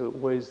forth. It's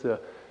always the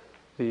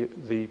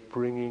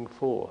bringing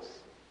forth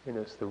in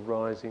us, the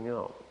rising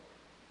up.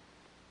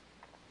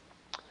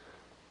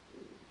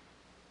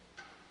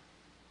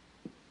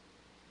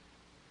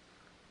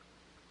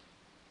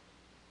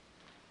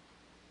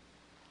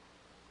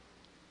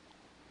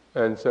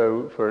 And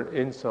so for an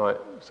insight,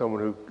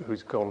 someone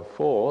who's gone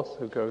forth,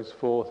 who goes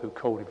forth, who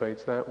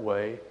cultivates that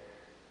way,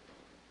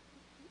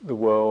 the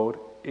world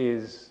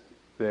is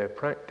their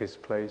practice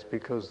place,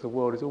 because the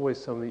world is always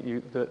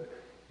something that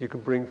you can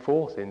bring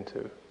forth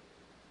into.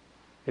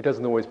 It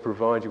doesn't always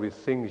provide you with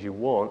things you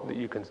want that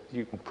you can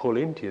pull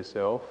into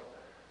yourself,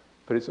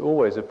 but it's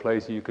always a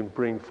place you can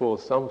bring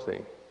forth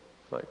something,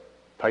 like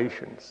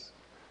patience,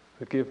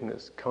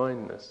 forgiveness,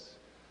 kindness,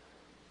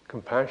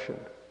 compassion,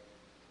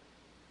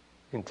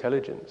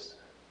 intelligence.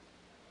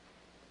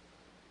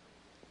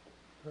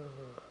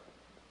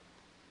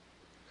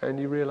 And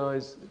you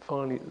realize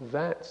finally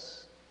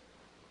that's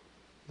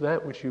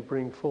that which you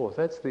bring forth.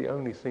 That's the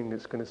only thing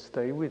that's going to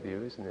stay with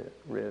you, isn't it,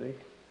 really?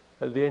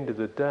 At the end of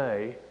the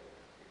day,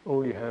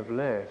 all you have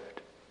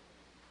left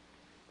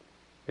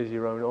is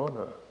your own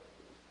honour,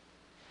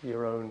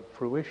 your own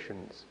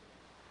fruitions.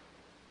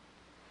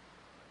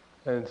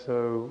 And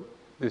so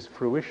this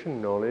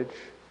fruition knowledge,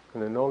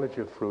 and the knowledge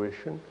of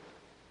fruition,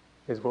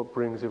 is what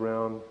brings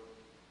around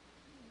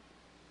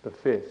the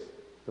fifth.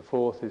 The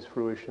fourth is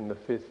fruition, the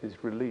fifth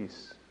is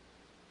release,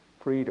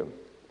 freedom.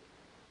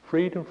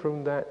 Freedom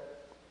from that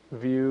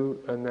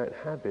view and that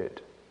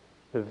habit,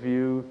 the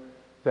view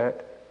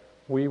that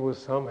we will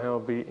somehow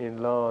be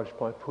enlarged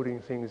by putting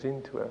things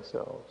into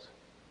ourselves.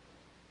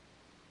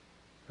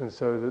 And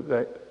so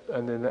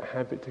and then that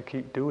habit to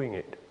keep doing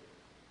it.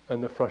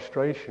 And the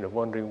frustration of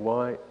wondering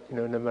why,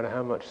 no matter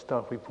how much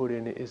stuff we put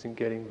in, it isn't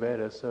getting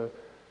better. So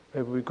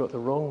maybe we've got the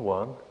wrong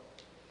one.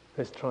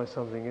 Let's try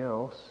something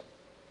else.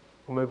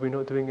 Or maybe we're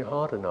not doing it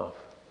hard enough.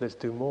 Let's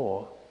do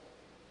more.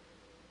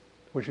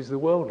 Which is the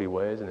worldly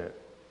way, isn't it?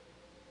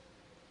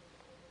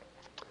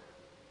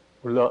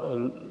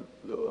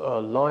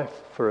 A life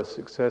for a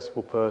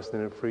successful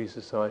person in a free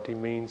society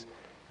means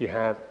you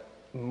have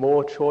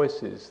more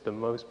choices than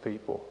most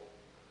people.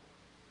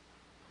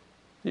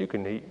 You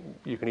can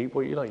eat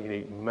what you like. You can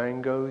eat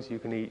mangoes, you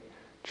can eat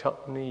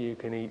chutney, you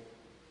can eat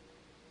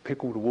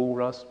pickled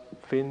walrus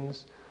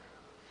fins.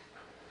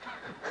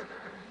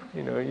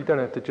 You don't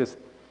have to just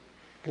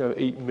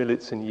eat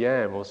millets and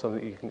yam or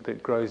something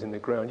that grows in the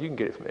ground. You can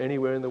get it from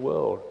anywhere in the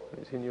world.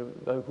 It's in your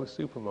local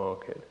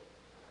supermarket.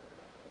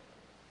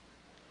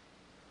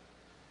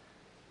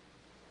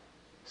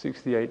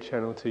 68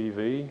 channel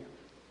TV,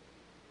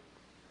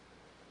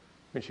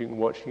 which you can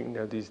watch. You can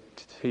have these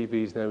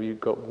TVs now. You've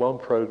got one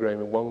program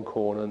in one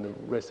corner and the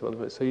rest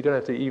of it. So you don't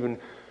have to even.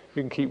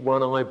 You can keep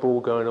one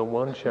eyeball going on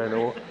one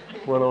channel,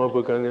 one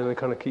eyeball going, and they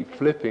kind of keep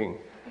flipping.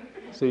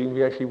 So you can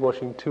be actually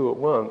watching two at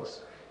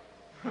once.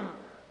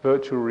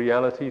 Virtual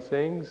reality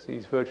things.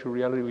 These virtual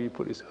reality where you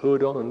put this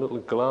hood on and a little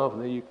glove,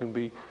 and there you can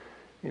be,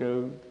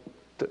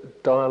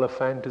 dial a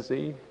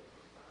fantasy.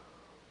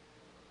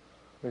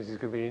 This is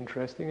going to be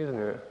interesting, isn't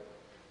it?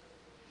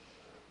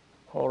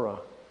 Horror.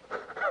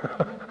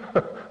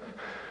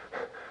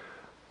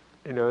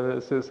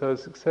 So a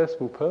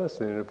successful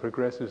person in a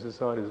progressive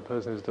society is a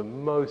person who has the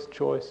most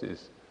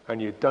choices,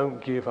 and you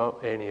don't give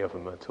up any of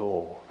them at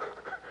all.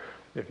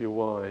 If you're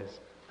wise,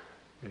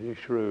 if you're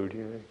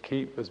shrewd,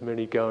 keep as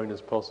many going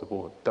as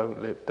possible.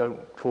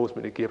 Don't force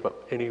me to give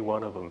up any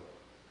one of them.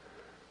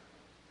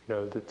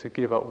 To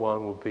give up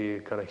one would be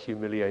a kind of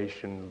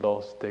humiliation,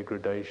 loss,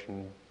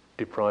 degradation,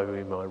 depriving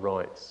me of my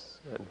rights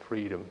and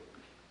freedom.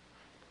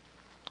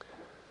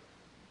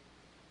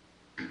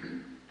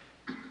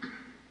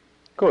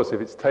 Of course,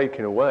 if it's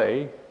taken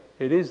away,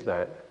 it is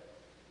that.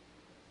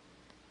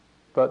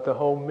 But the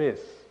whole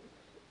myth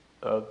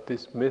of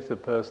this myth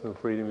of personal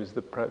freedom is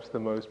perhaps the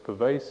most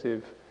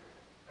pervasive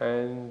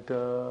and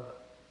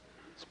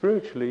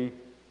spiritually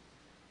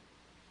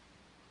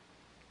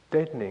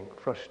deadening,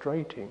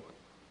 frustrating.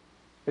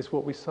 It's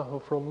what we suffer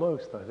from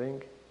most, I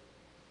think,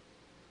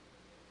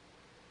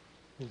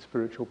 in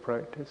spiritual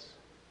practice.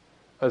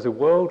 As a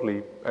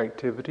worldly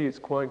activity, it's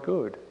quite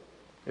good.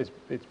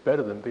 It's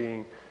better than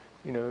being,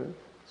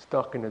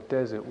 stuck in a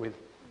desert with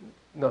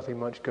nothing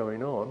much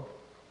going on.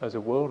 As a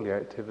worldly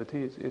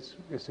activity,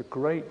 it's a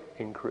great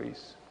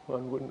increase.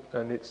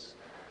 There's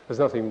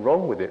nothing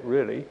wrong with it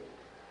really.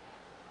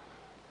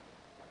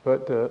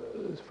 But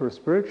for a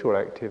spiritual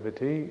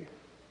activity,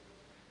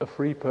 a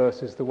free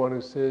person is the one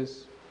who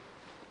says,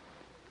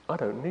 "I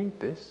don't need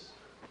this.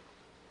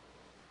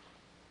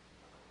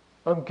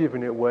 I'm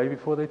giving it away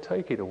before they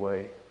take it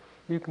away.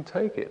 You can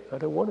take it. I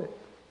don't want it."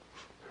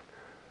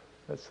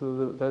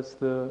 That's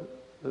the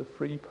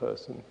free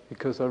person,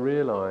 because I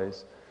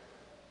realise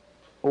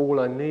all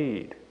I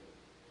need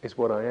is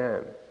what I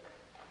am.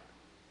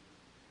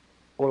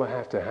 All I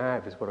have to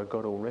have is what I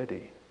got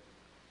already.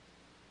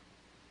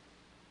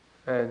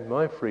 And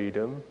my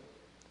freedom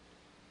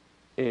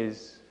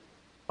is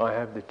I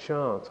have the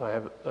chance, I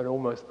have an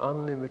almost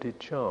unlimited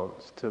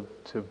chance to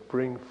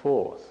bring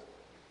forth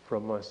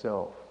from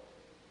myself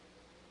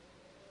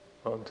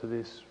onto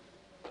this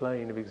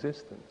plane of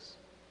existence.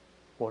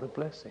 What a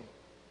blessing.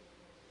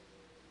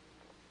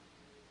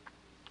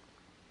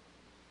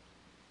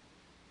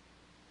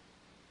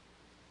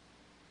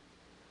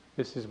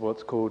 This is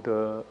what's called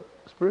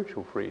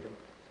spiritual freedom.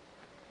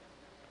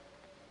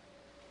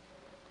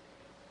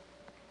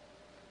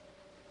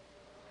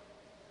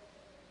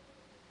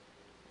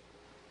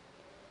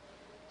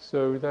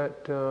 So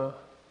that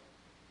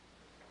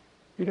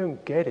you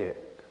don't get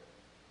it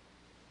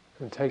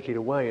and take it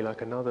away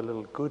like another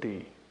little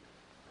goodie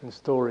and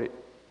store it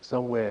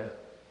somewhere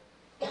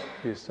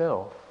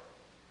yourself.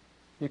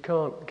 You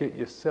can't get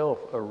yourself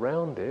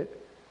around it.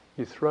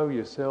 You throw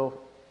yourself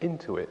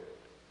into it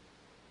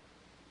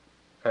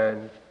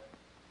and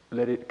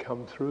let it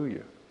come through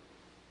you.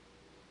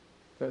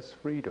 That's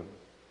freedom.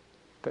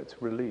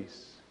 That's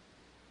release.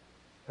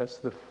 That's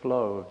the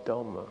flow of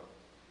Dhamma.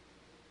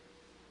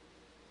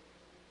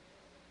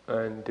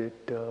 And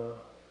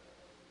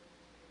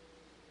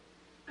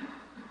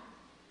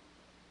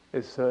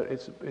it's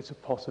a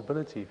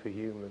possibility for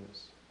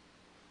humans.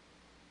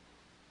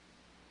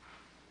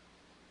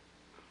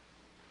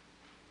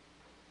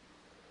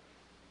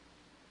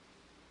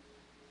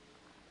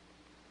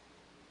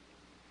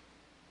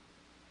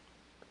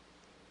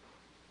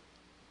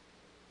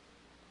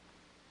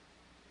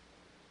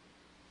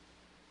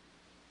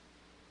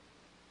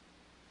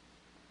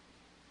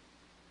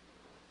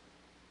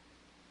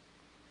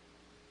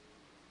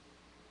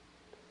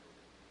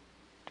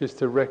 Just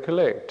to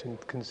recollect and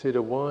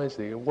consider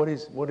wisely, what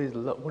is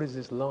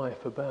this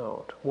life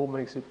about? What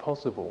makes it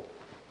possible?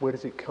 Where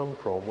does it come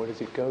from? Where does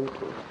it go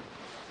to?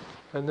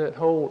 And that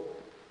whole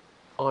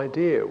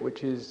idea,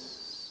 which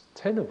is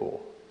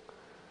tenable,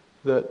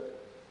 that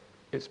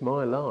it's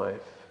my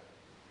life,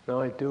 and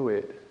I do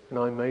it, and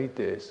I made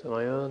this, and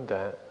I earned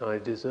that, and I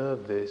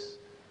deserve this,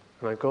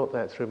 and I got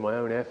that through my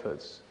own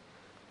efforts,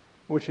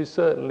 which is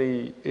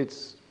certainly,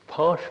 it's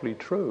partially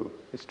true.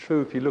 It's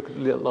true if you look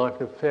at life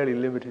in a fairly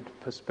limited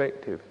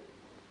perspective.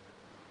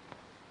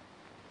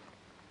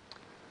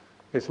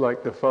 It's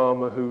like the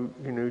farmer who,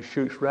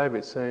 shoots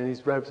rabbits, saying,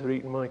 "These rabbits are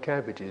eating my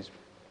cabbages,"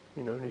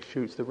 and he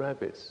shoots the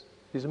rabbits.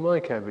 "These are my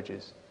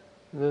cabbages.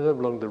 And they don't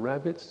belong to the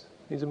rabbits.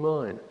 These are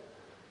mine."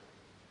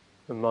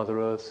 And Mother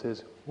Earth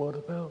says, "What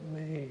about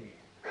me?"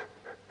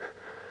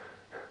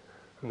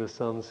 And the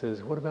sun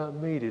says, "What about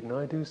me? Didn't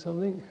I do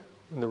something?"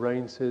 And the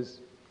rain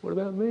says, "What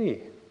about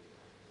me?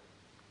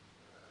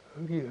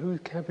 Whose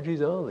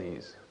cabbages are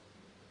these?"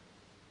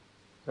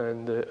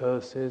 And the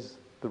earth says,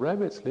 "The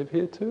rabbits live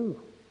here too.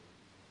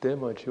 They're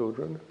my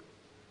children."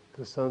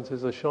 The sun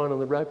says, "I shine on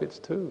the rabbits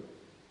too."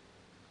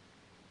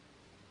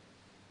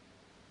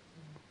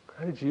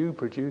 How did you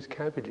produce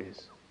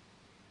cabbages?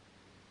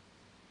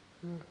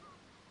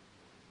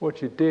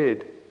 What you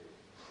did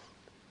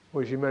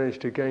was you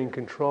managed to gain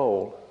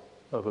control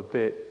of a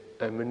bit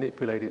and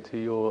manipulate it to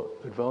your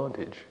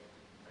advantage.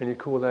 And you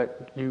call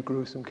that, you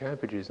grew some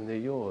cabbages and they're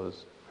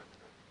yours.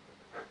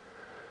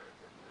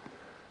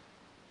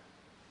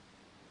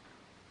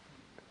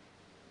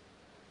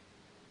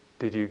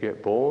 Did you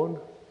get born?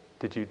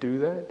 Did you do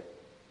that?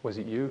 Was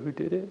it you who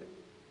did it?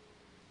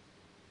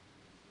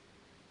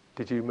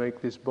 Did you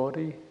make this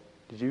body?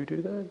 Did you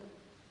do that?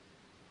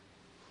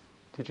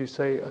 Did you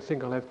say, "I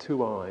think I'll have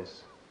 2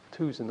 eyes.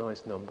 2's a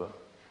nice number"?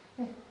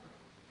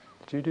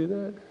 Did you do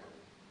that?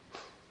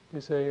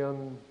 You say,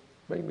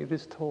 "Make me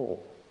this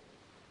tall."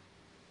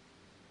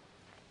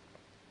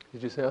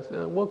 Did you say,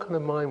 "What kind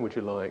of mind would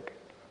you like?"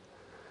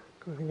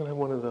 "I think I'll have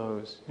one of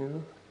those,"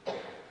 I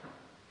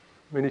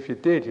mean, if you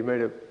did, you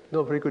made a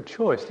not very good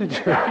choice, did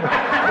you? I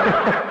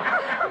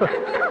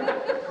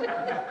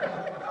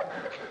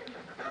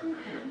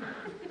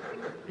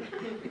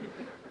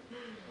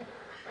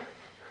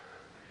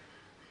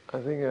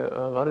think if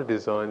I'd have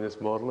designed this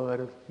model, I'd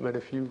have made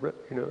a few,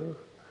 few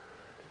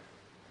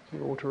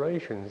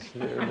alterations.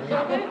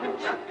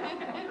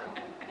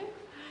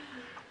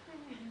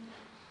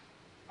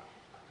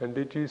 And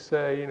did you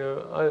say,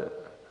 I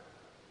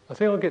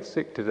think I'll get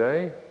sick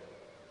today.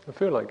 I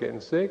feel like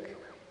getting sick.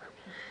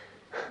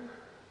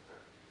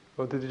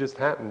 Or did it just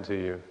happen to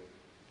you?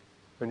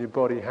 And your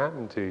body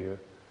happened to you?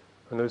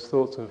 And those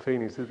thoughts and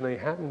feelings, didn't they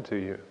happen to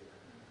you?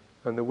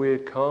 And the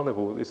weird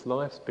carnival this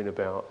life's been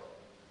about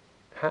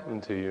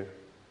happened to you?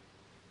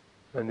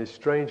 And this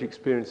strange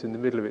experience in the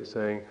middle of it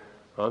saying,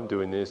 "I'm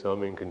doing this,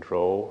 I'm in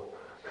control.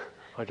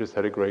 I just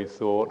had a great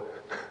thought."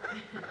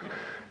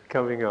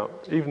 Coming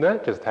up. Even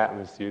that just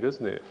happens to you,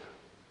 doesn't it?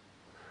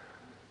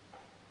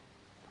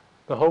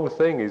 The whole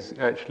thing is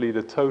actually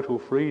the total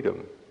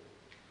freedom.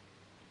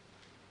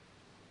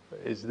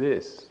 Is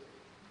this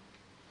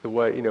the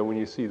way, when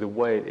you see the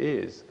way it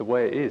is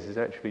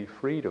actually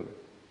freedom.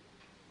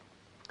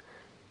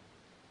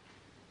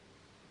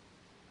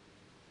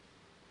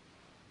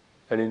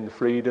 And in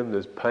freedom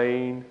there's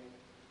pain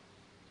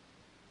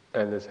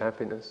and there's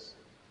happiness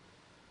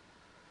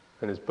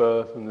and there's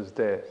birth and there's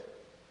death.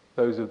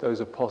 Those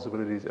are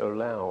possibilities that are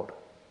allowed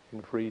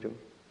in freedom.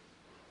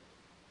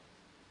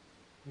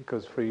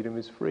 Because freedom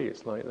is free,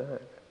 it's like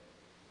that.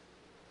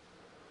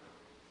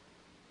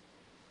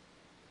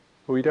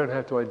 We don't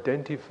have to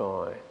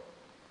identify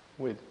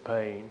with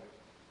pain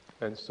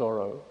and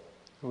sorrow.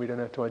 We don't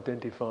have to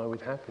identify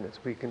with happiness.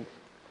 We can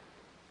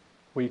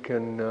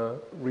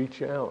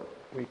reach out.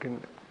 We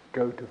can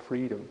go to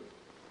freedom,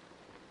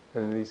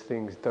 and these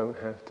things don't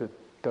have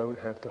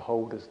to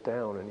hold us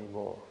down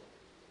anymore.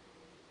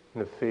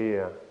 And the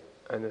fear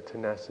and the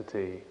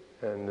tenacity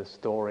and the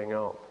storing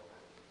up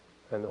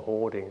and the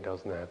hoarding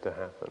doesn't have to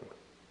happen,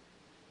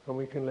 and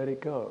we can let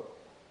it go.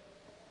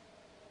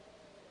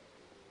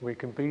 We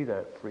can be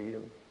that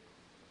freedom.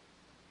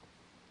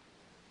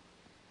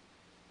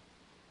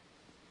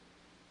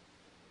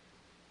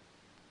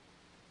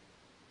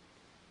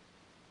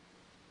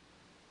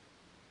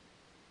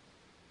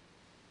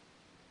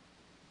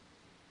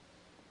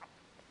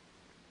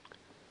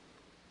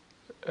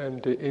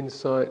 And the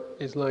insight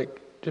is like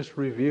just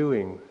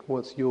reviewing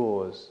what's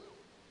yours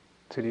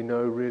till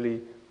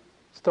you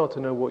start to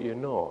know what you're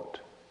not,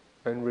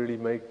 and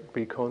really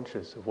be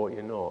conscious of what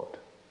you're not,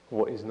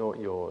 what is not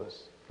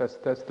yours.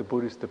 That's the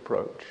Buddhist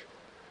approach.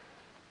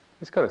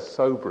 It's kind of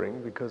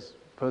sobering because,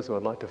 first of all,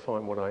 I'd like to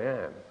find what I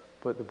am.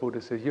 But the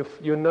Buddha says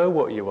you know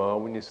what you are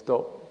when you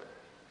stop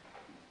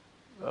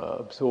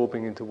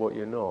absorbing into what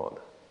you're not.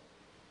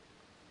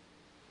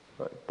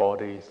 Like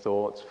body,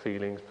 thoughts,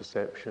 feelings,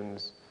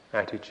 perceptions,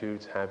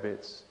 attitudes,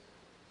 habits.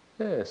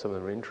 Yeah, some of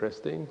them are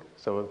interesting,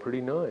 some are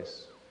pretty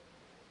nice.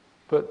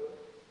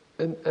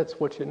 And that's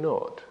what you're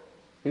not.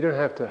 You don't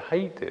have to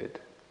hate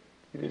it.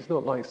 It's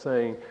not like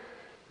saying,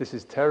 this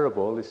is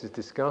terrible, this is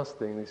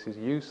disgusting, this is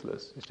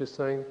useless. It's just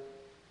saying,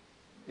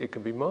 it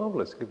can be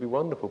marvelous, it can be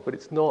wonderful, but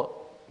it's not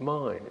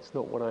mine, it's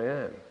not what I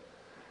am.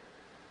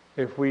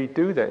 If we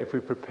do that, if we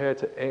prepare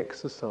to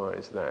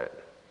exercise that,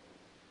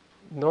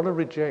 not a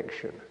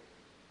rejection,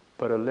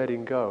 but a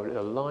letting go,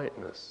 a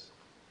lightness,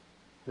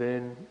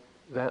 then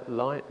that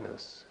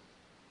lightness,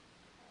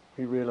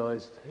 we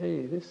realize,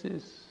 hey, this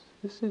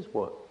is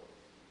what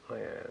I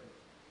am.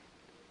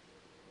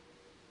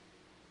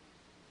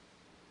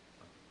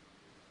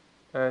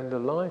 And the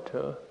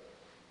lighter,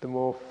 the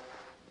more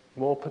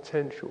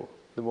potential,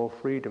 the more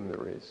freedom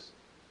there is,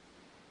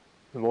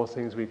 the more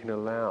things we can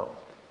allow.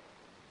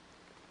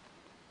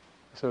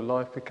 So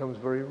life becomes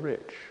very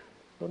rich,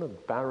 not a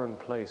barren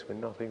place where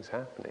nothing's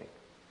happening.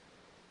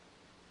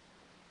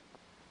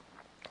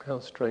 How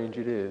strange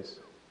it is.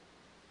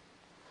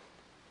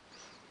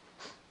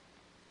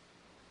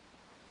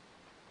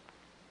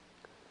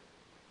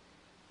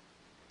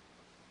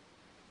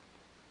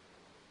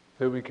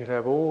 That we could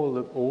have all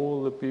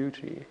the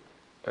beauty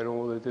and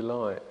all the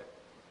delight,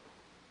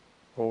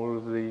 all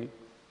of the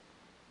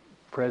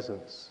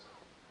presence,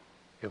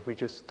 if we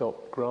just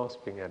stop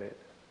grasping at it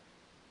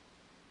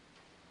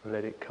and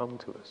let it come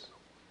to us.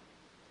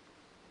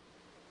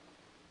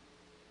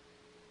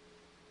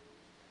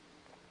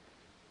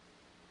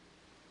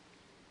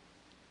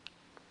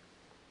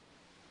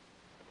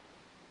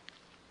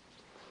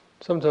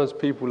 Sometimes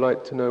people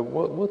like to know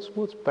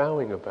what's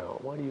bowing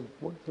about.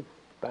 What's the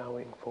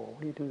bowing for?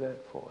 What do you do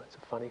that for? It's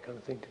a funny kind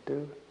of thing to do.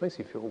 It makes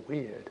you feel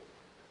weird.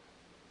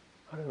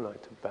 I don't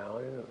like to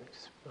bow.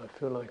 I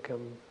feel like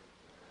I'm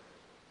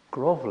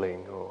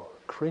groveling or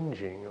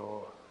cringing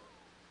or,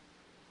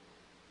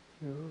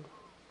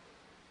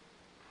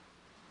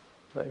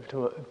 like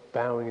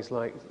bowing is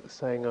like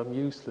saying I'm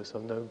useless,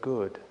 I'm no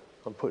good,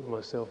 I'm putting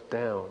myself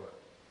down.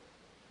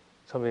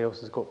 Somebody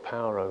else has got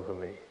power over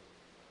me.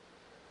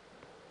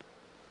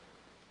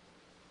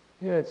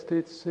 Yeah,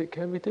 it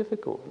can be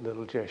difficult, a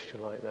little gesture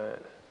like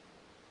that.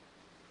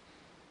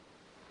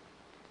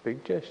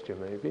 Big gesture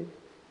maybe,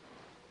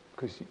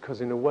 because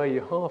in a way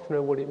you half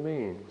know what it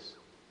means.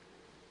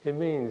 It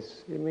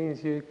means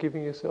you're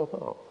giving yourself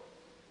up.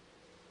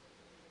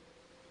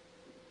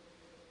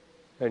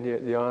 And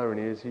yet the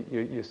irony is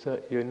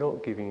you're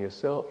not giving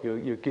yourself.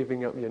 You're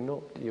giving up.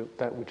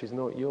 That which is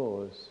not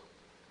yours.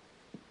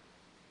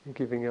 You're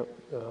giving up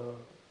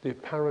the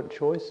apparent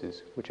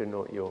choices which are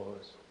not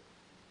yours.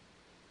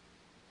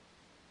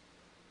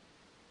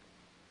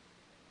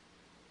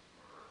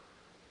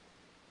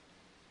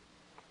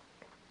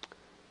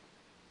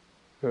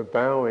 So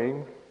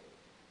bowing,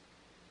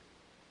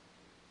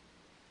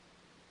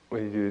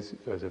 whether you do this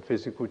as a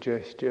physical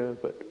gesture,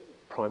 but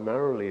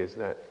primarily as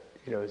that,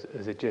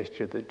 as a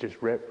gesture that just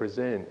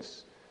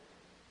represents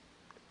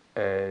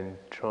and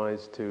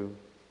tries to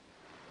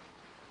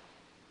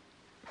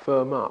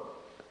firm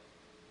up,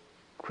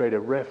 create a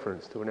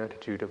reference to an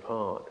attitude of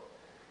heart,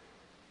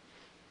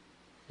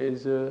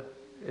 is a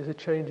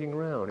changing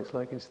round. It's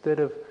like instead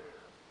of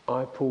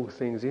I pull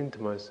things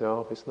into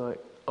myself, it's like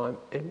I'm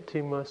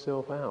emptying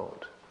myself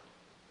out.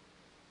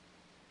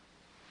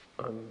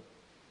 I'm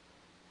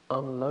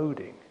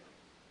unloading.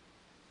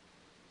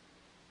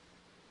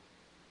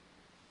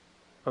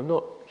 I'm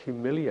not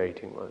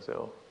humiliating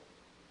myself.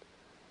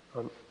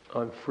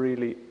 I'm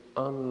freely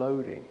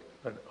unloading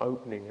and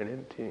opening and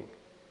emptying.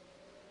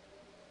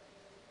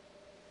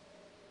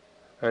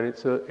 And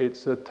it's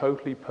a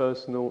totally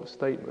personal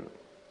statement.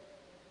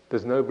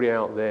 There's nobody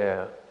out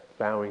there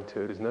bowing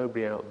to it. There's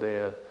nobody out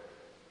there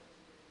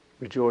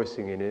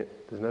rejoicing in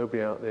it. There's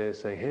nobody out there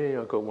saying, hey,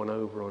 I got one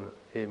over on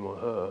him or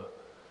her.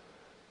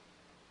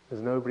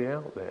 There's nobody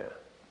out there.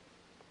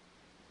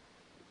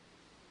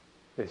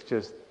 It's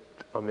just,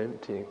 I'm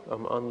emptying,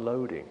 I'm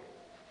unloading.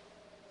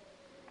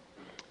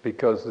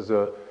 Because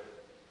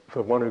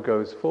for one who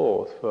goes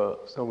forth, for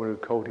someone who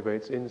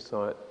cultivates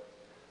insight,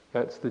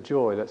 that's the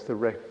joy, that's the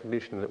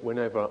recognition that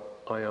whenever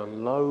I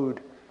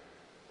unload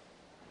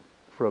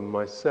from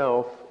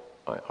myself,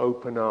 I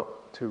open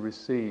up to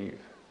receive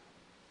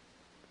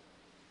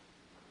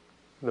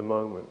the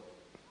moment,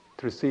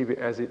 to receive it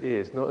as it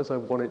is, not as I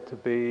want it to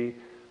be,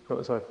 not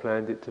as I've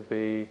planned it to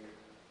be,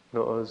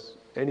 not as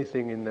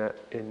anything in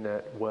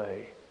that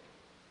way.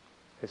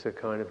 It's a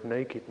kind of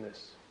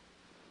nakedness.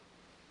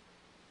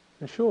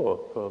 And sure,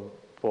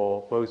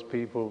 for most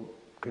people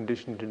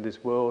conditioned in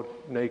this world,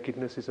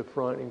 nakedness is a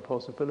frightening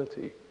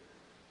possibility.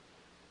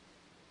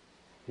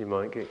 You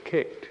might get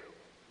kicked.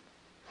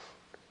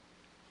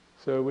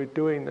 So we're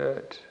doing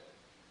that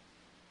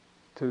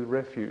to the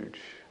refuge,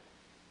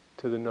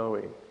 to the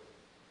knowing,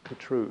 the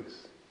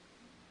truth.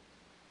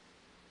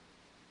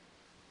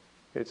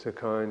 It's a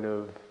kind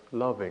of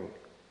loving.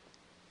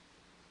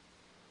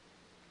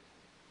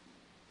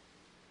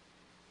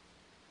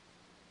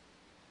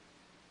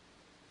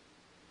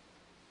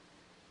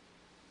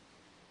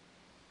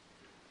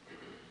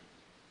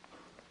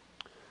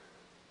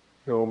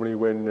 Normally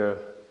when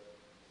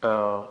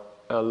our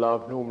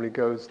love normally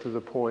goes to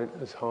the point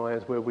as high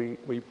as where we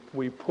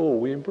pull,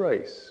 we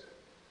embrace.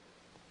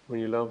 When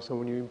you love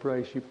someone you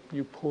embrace,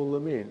 you pull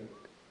them in.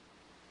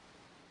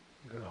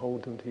 You can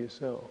hold them to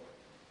yourself.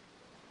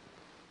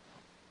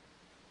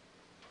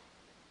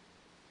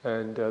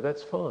 And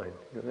that's fine.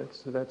 You know,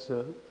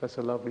 that's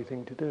a lovely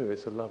thing to do.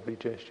 It's a lovely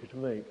gesture to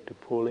make, to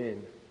pull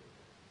in,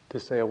 to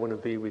say, I want to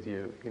be with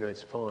you. You know,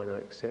 it's fine, I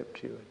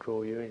accept you, I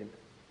draw you in.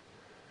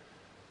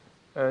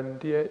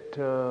 And yet,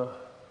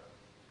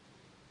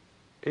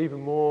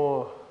 even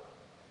more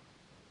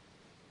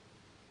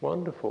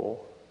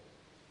wonderful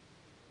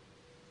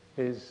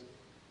is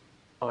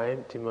I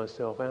empty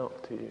myself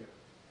out to you.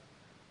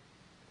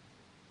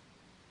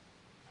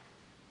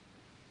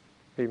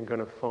 Even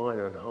kind of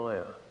finer and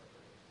higher.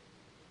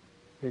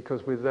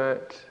 Because with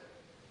that,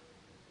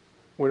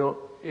 we're not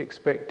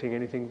expecting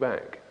anything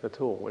back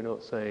at all. We're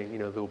not saying, you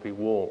know, there'll be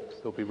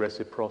warmth, there'll be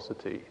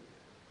reciprocity,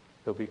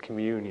 there'll be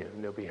communion,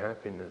 there'll be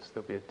happiness,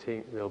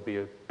 there'll be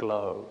a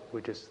glow.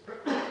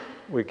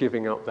 We're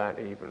giving up that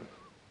even.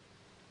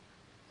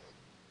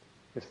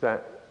 It's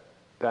that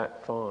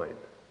fine,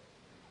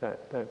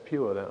 that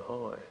pure, that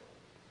high.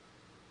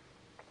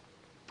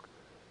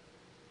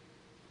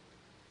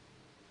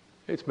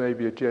 It's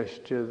maybe a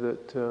gesture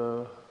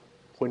that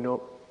we're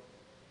not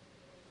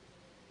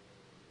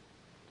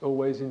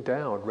always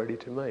endowed, ready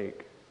to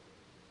make.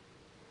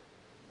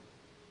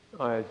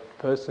 I've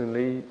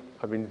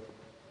been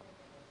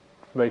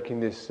making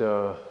this,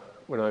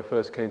 when I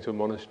first came to a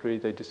monastery,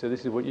 they just said,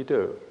 this is what you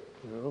do.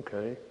 You know,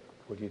 okay,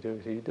 what do you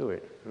do? So you do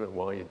it. I don't know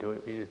why you do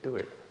it, but you just do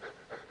it.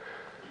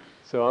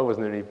 So I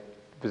wasn't in any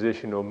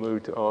position or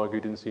mood to argue,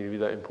 it didn't seem to be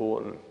that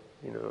important.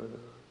 You know,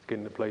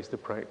 getting the place to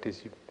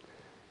practice, you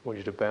want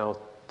you to bow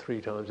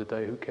 3 times a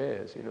day, who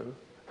cares, you know?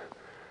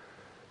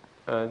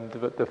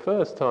 But the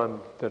first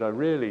time that I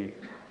really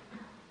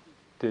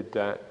did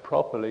that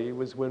properly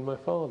was when my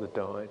father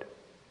died.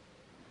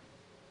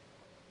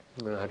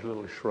 And I had a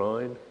little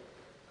shrine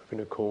up in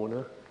a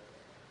corner,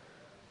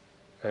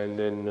 and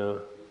then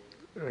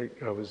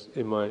I was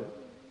in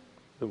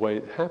the way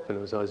it happened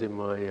was I was in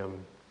my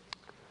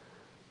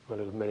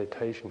little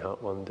meditation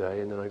hut one day,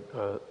 and then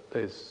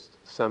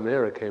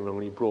Samnera came along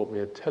and he brought me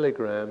a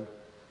telegram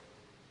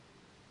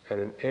and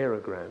an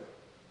aerogram.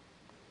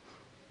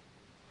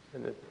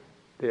 And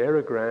the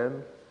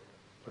aerogram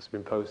must have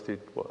been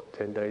posted,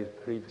 10 days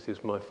previously,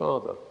 to my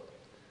father.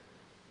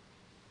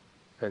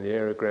 And the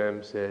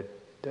aerogram said,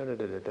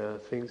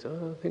 things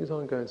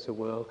aren't going so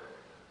well.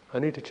 I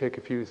need to check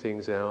a few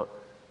things out.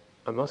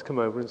 I must come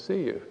over and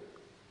see you.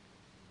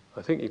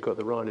 I think you've got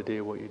the right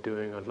idea what you're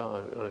doing. I'm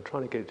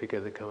trying to get it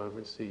together, come over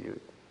and see you.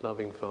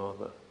 Loving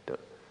father.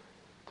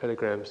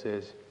 Telegram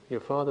says, your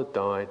father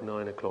died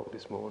 9 o'clock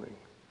this morning.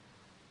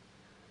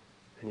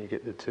 And you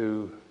get the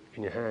two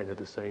in your hand at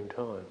the same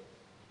time.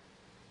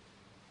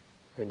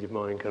 And your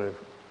mind kind of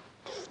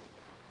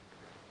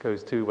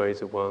goes 2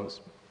 ways at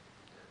once,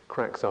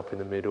 cracks up in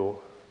the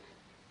middle,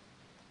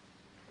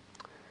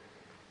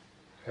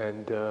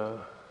 and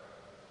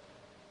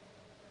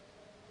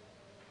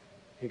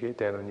you get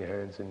down on your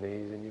hands and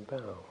knees and you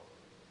bow.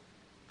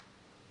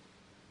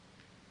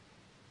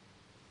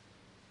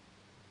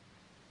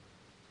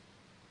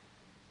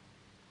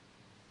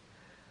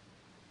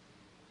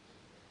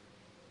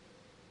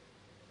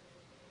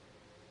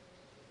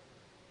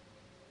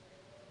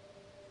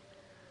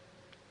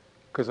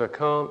 Because I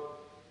can't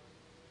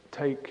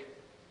take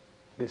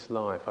this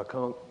life, I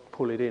can't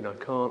pull it in,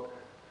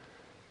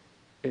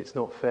 it's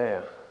not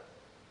fair.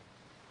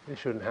 It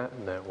shouldn't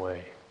happen that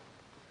way.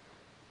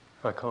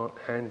 I can't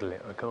handle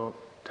it. I can't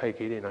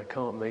take it in. I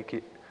can't make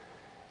it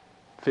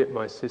fit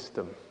my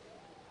system.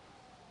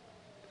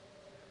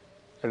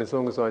 And as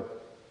long as I'm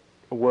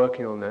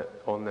working on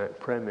that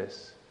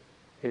premise,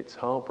 it's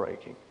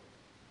heartbreaking.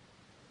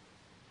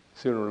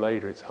 Sooner or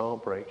later, it's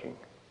heartbreaking.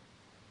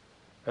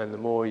 And the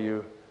more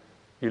you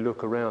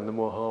look around, the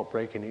more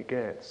heartbreaking it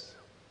gets.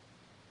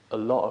 A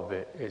lot of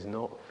it is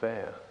not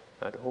fair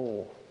at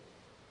all.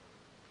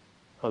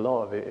 A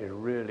lot of it is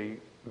really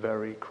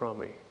very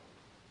crummy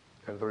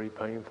and very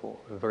painful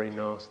and very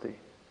nasty.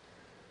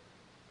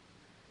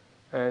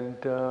 And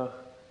how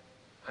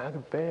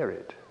to bear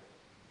it?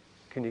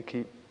 Can you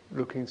keep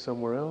looking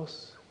somewhere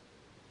else?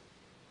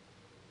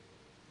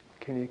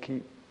 Can you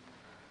keep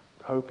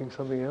hoping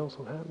something else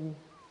will happen?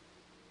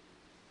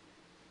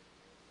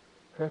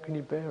 How can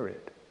you bear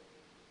it?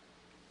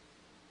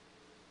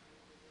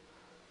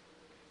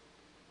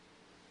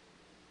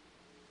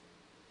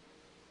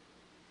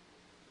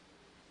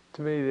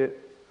 To me, that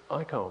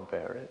I can't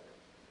bear it.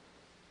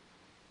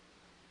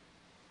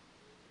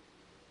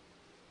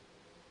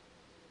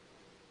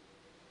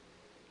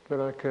 But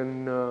I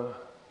can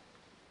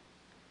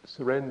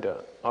surrender,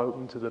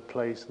 open to the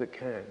place that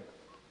can.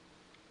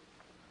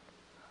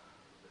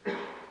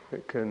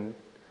 It can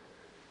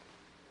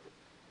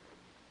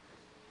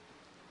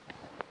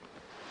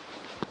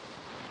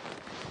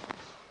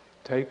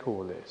take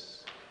all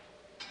this,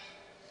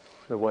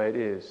 the way it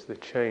is, the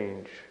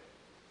change,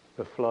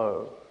 the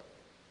flow,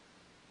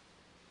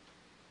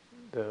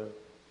 the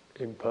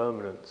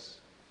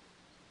impermanence,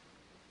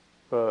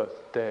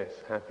 birth,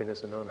 death,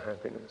 happiness and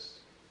unhappiness.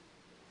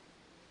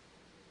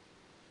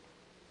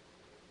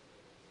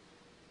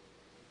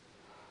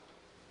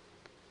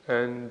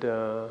 And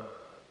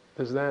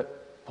there's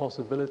that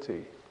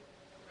possibility.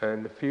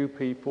 And a few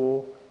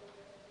people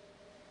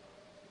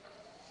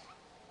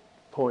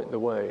point the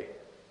way.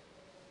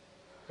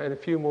 And a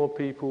few more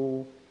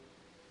people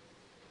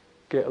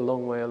get a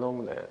long way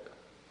along that.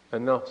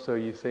 Enough so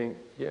you think,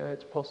 yeah,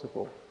 it's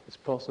possible. It's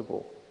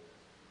possible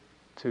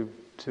to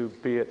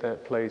be at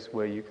that place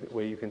where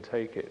you can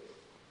take it,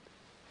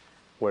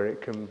 where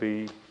it can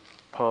be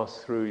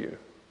passed through you,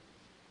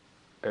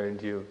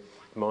 and your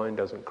mind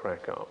doesn't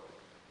crack up.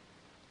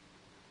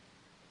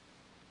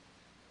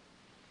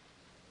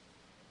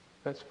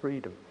 That's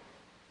freedom.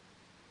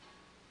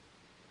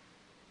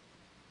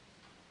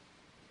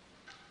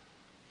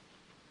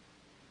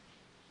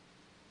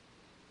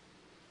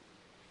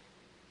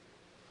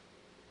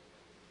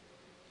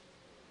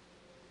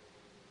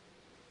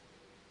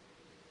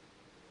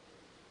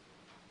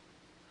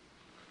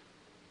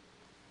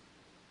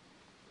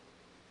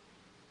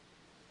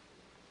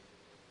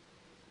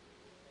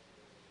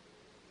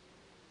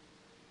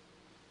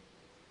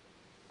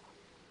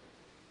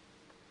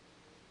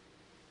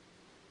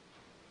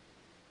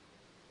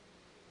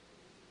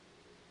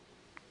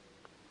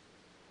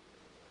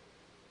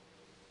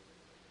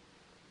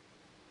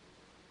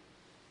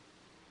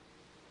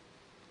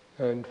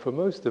 And for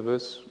most of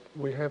us,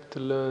 we have to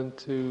learn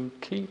to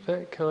keep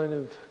that kind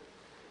of,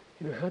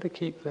 how to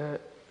keep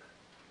that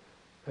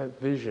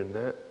vision,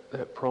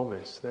 that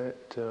promise,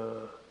 that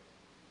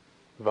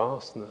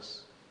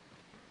vastness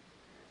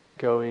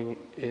going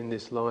in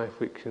this life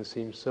which can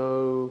seem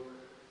so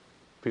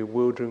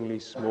bewilderingly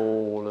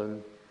small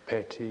and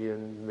petty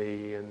and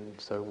me and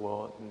so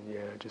what,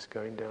 and just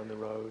going down the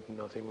road and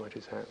nothing much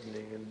is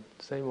happening and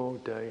same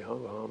old day,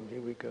 ho-hum, here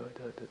we go,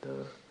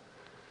 da-da-da.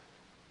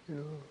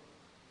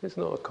 It's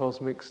not a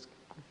cosmic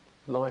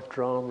life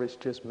drama, it's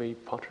just me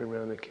pottering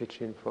around the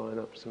kitchen frying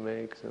up some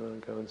eggs,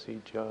 and I go and see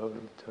Joe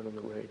and turn on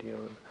the radio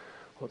and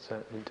what's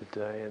happening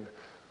today, and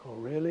oh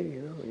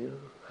really,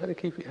 how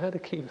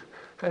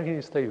can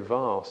you stay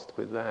vast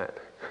with that?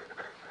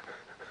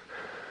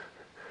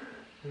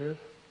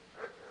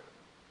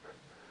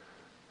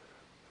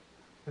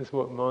 That's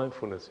what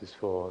mindfulness is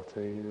for.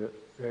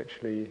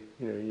 Actually,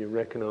 you're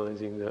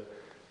recognizing that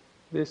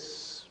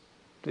this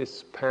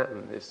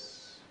pattern,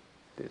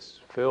 this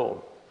film,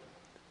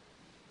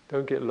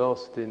 don't get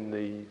lost in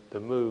the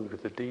mood,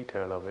 the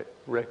detail of it.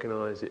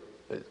 Recognize it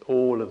as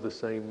all of the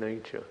same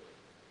nature.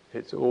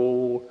 It's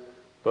all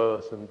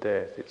birth and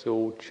death. It's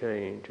all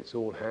change. It's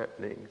all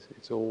happenings.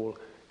 It's all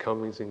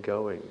comings and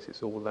goings.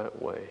 It's all that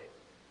way.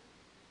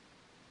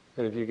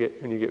 And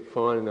when you get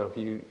fine enough,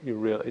 you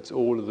realize it's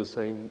all of the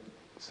same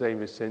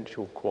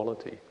essential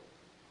quality.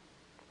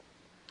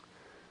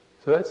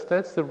 So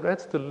that's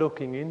the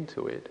looking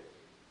into it.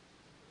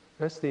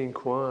 That's the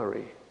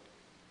inquiry.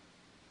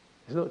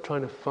 It's not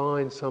trying to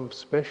find some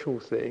special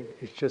thing,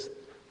 it's just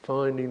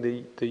finding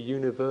the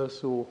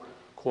universal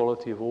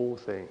quality of all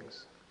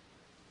things.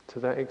 To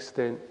that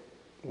extent,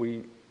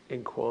 we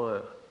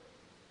inquire.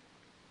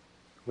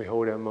 We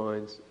hold our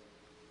minds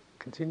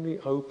continually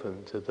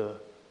open to the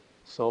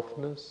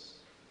softness,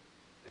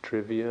 the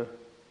trivia,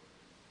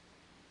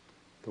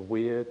 the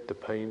weird, the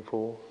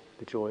painful,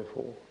 the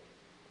joyful,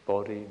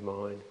 body,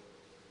 mind,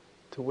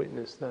 to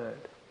witness that.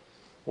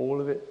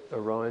 All of it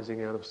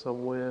arising out of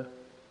somewhere,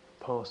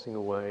 passing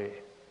away,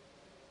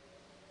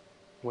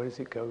 Where does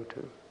it go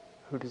to?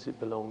 Who does it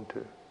belong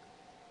to?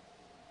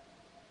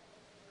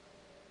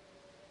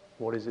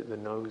 What is it that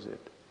knows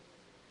it?